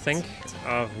I can think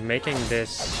of making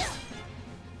this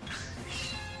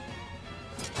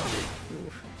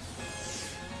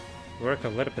work a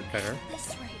little bit better.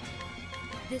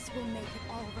 This will make it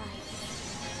all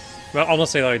right. Well,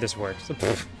 honestly, like, this works.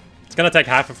 It's gonna take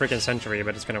half a freaking century,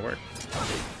 but it's gonna work.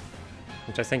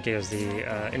 Which I think is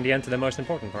the, in the end, the most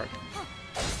important part.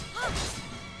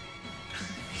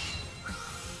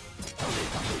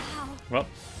 Well.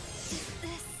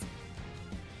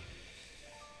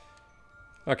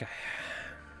 Okay.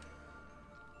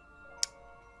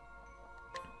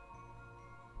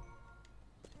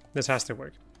 This has to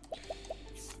work.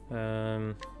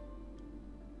 That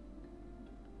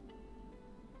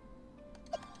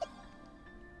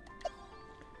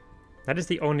is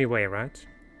the only way, right?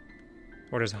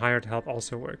 Or does hired help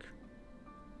also work?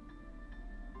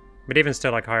 But even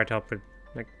still, like, hired help would,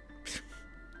 like...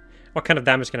 What kind of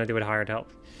damage can I do with hired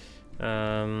help?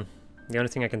 The only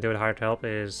thing I can do with hired help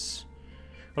is...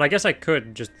 Well, I guess I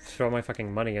could just throw my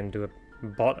fucking money and do a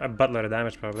buttload of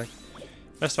damage, probably.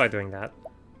 Let's try doing that.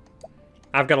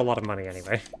 I've got a lot of money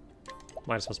anyway.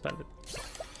 Might as well spend it.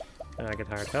 And I get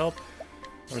hired help.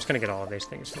 I'm just gonna get all of these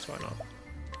things, because why not?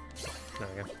 There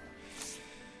we go.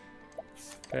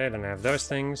 Okay, then I have those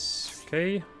things.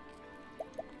 Okay.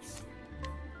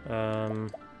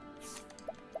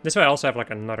 This way I also have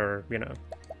like another, you know,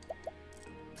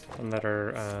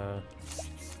 another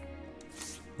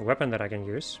weapon that I can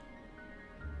use.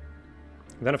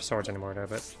 I don't have swords anymore though,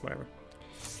 but whatever.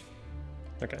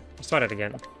 Okay, let's try that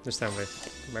again. This time with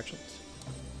merchant.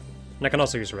 And I can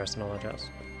also use the rest in all jazz.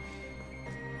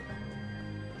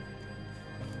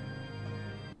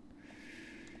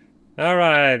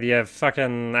 Alright, you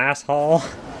fucking asshole.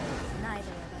 Neither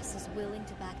of us is willing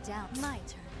to back down. My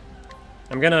turn.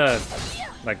 I'm gonna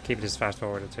like keep this fast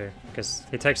forwarded too, because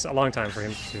it takes a long time for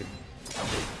him to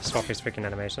swap his freaking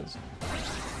animations.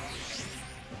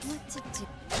 What to do?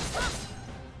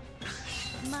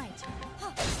 My turn.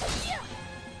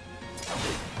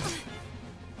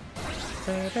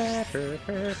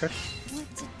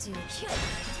 What to do?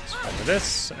 For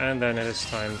this, and then it is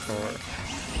time for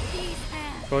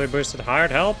fully boosted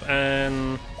hired help,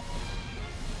 and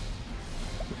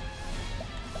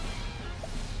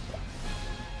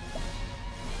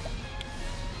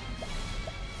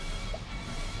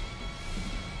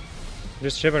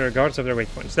Just shiver regardless of their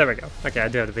weak points. There we go. Okay, I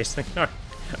do have the beast thing. Alright.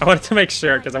 I wanted to make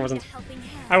sure because I wasn't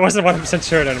 100%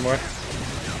 sure anymore.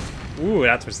 Ooh,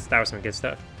 that was some good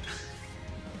stuff.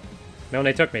 It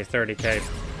only took me 30k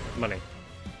money.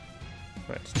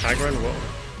 Right, Tiger and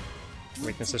Wolf.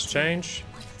 Weaknesses change.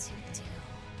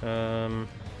 If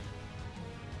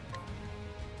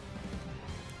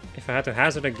I had to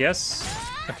hazard a guess...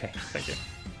 Okay, thank you.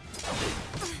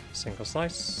 Single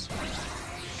slice.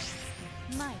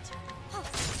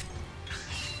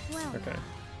 Okay.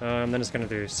 Then it's gonna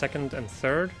do second and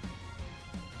third.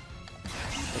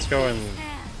 Let's go and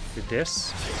do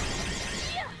this.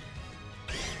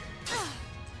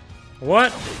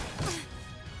 What?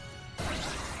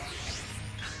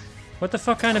 What the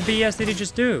fuck kind of BS did he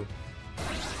just do?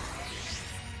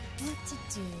 What to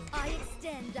do? I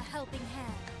extend a helping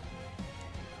hand.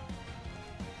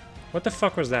 What the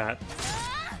fuck was that?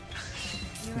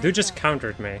 Dude just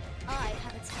countered me.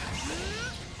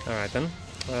 Alright then.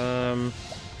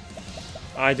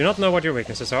 I do not know what your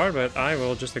weaknesses are, but I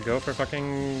will just go for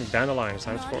fucking Dandelion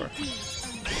times 4.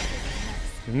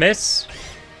 Miss!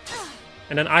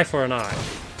 And then eye for an eye.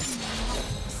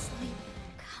 Sleep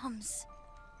comes.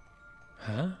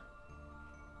 Huh?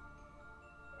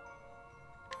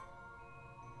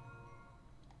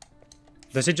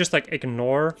 Does he just like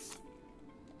ignore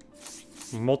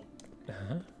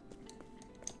Huh?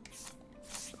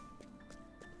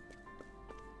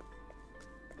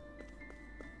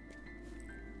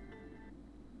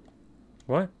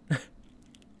 What?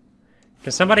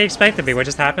 Can somebody explain to me what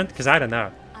just happened? Because I don't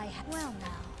know. Well now.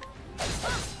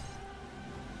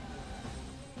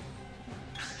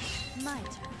 My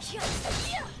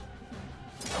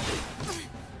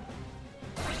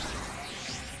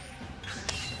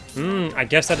turn. I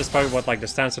guess that is probably what like the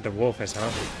stance of the wolf is, huh?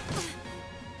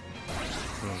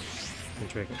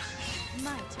 Intriguing.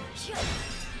 My turn.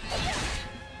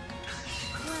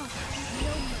 Well, no mercy,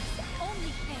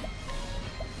 only pain.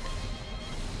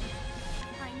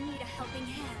 I need a helping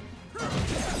hand.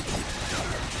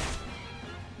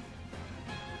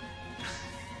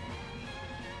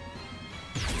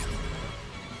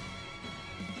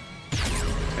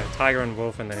 Okay, tiger and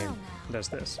wolf, and then he does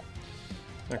this.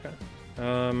 Okay.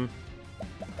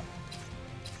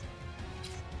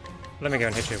 Let me go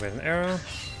and hit you with an arrow.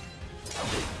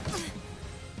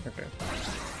 Okay.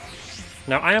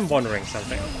 Now I am wondering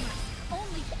something.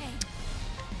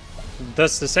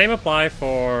 Does the same apply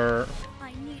for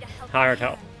hired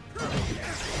help?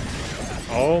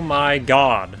 Oh my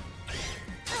god.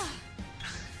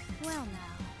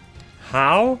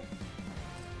 How?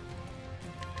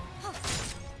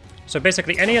 So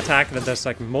basically any attack that does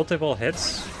like multiple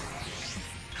hits.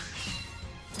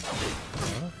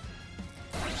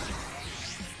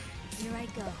 Here I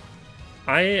go.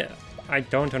 I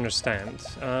don't understand.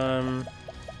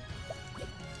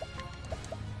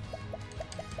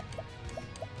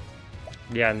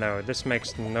 Yeah, no, this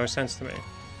makes no sense to me.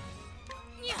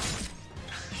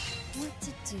 What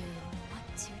to do?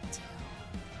 What to do?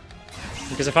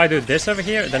 Because if I do this over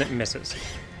here, then it misses.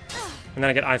 And then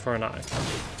I get eye for an eye.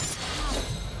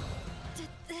 Did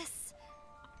this?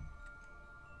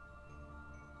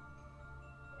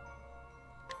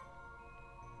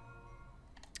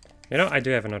 You know, I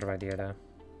do have another idea though.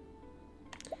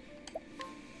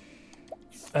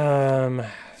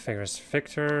 Vigorous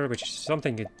Victor, which is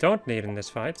something you don't need in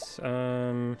this fight.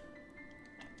 Hang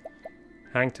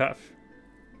tough.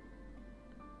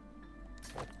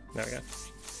 There we go.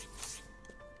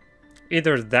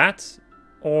 Either that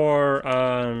or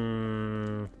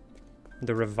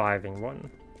the reviving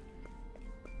one.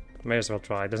 May as well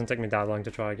try. It doesn't take me that long to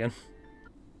try again.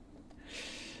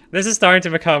 This is starting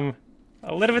to become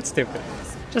a little bit stupid.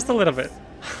 Just a little bit.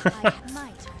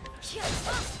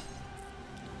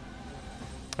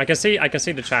 I can see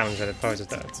the challenge that it poses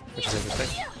though, which is interesting.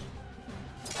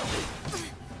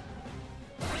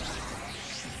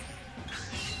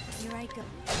 Here I go.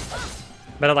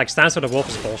 But it like stance of the wolf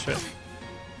is bullshit.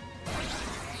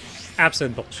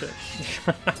 Absolute bullshit.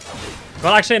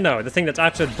 Well actually no, the thing that's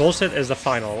absolute bullshit is the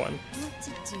final one. What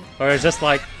to do? Or it's just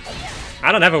like,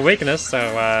 I don't have a weakness, so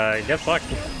get fucked.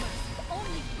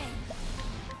 Only pain.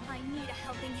 I need a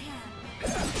helping hand.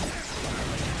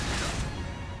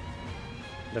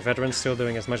 The veteran's still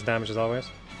doing as much damage as always.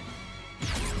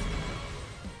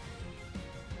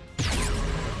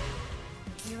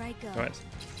 Here I go. Alright.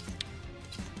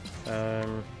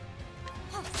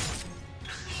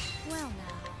 Well now.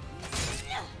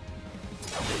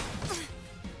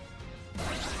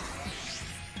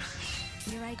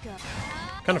 Here I go.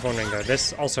 Kind of wondering though,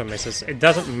 this also misses. It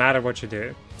doesn't matter what you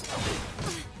do.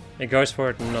 It goes for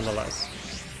it nonetheless.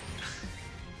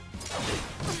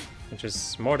 which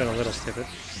is more than a little stupid.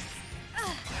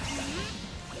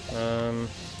 Let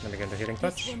me get the healing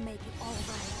touch. This will make it all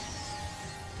right.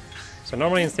 So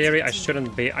normally in theory I should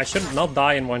not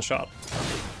die in one shot.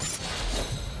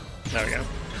 There we go.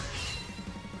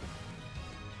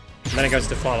 And then it goes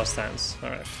to flawless stance.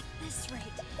 Alright. This rate.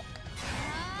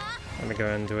 Let me go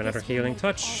and do another healing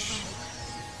touch.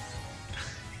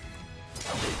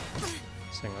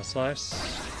 Single slice.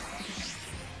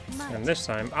 And this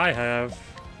time I have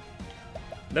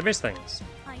the Bislings.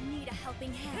 I need a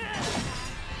helping hand.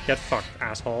 Get fucked,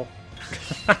 asshole.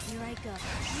 Here I go.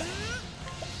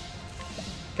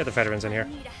 Get the veterans in here. I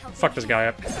need a helping Fuck this hand. guy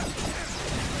up.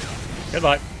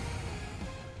 Goodbye.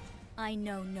 I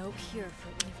know no cure for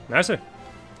evil. Nice.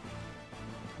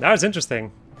 That was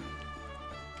interesting.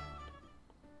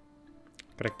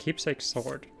 Got a keepsake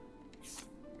sword.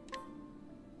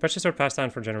 Precious sword passed down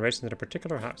for generations in a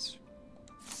particular house.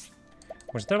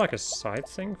 Was there like a side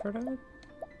thing for that?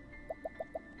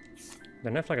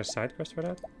 Didn't have like a side quest for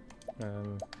that?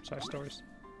 Side stories.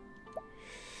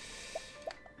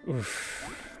 Oof.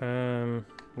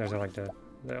 Those are like the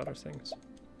other things.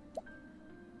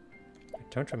 I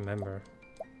don't remember.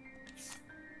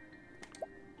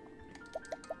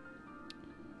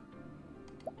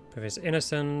 With his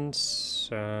innocence,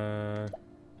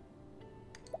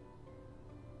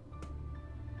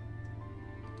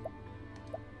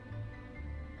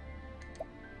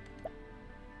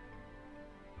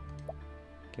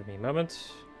 give me a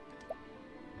moment.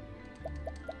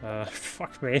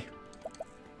 Fuck me.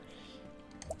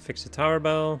 Fix the tower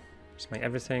bell. It's my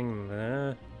everything.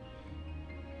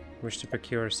 Wish to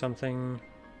procure something.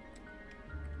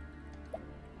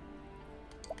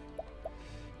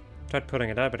 Tried pulling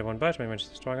it out, but it won't budge. Maybe it's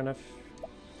not strong enough.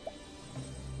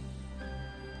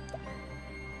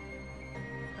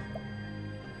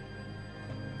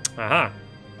 Aha!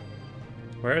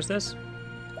 Where is this?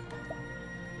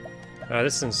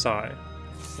 This is inside.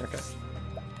 Okay.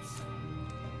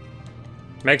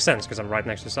 Makes sense, because I'm right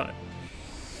next to Sai.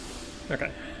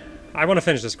 Okay. I want to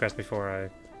finish this quest before I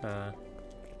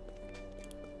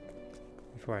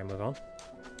move on.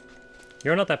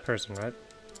 You're not that person, right?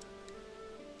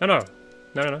 Oh, no.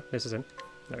 No. This is it.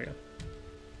 There we go.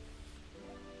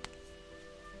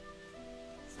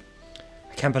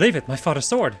 I can't believe it. My father's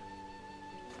sword.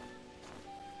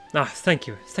 Ah, thank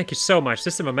you. Thank you so much.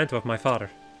 This is the memento of my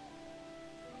father.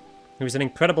 He was an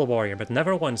incredible warrior, but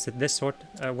never once did this sword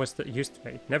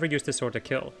never used this sword to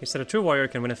kill. He said a true warrior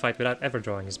can win a fight without ever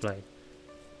drawing his blade.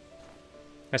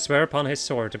 I swear upon his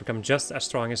sword to become just as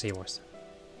strong as he was.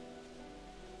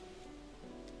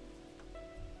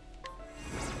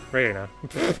 Really now.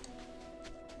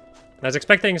 I was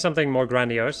expecting something more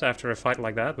grandiose after a fight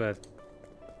like that, but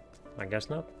I guess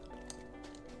not.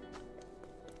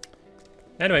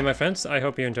 Anyway, my friends, I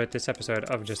hope you enjoyed this episode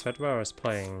of Just Red, where I was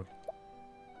playing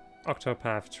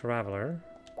Octopath Traveler.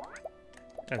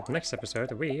 And next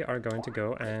episode we are going to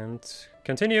go and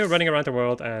continue running around the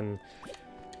world and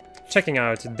checking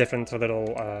out different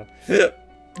little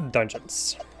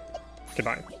dungeons.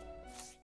 Goodbye.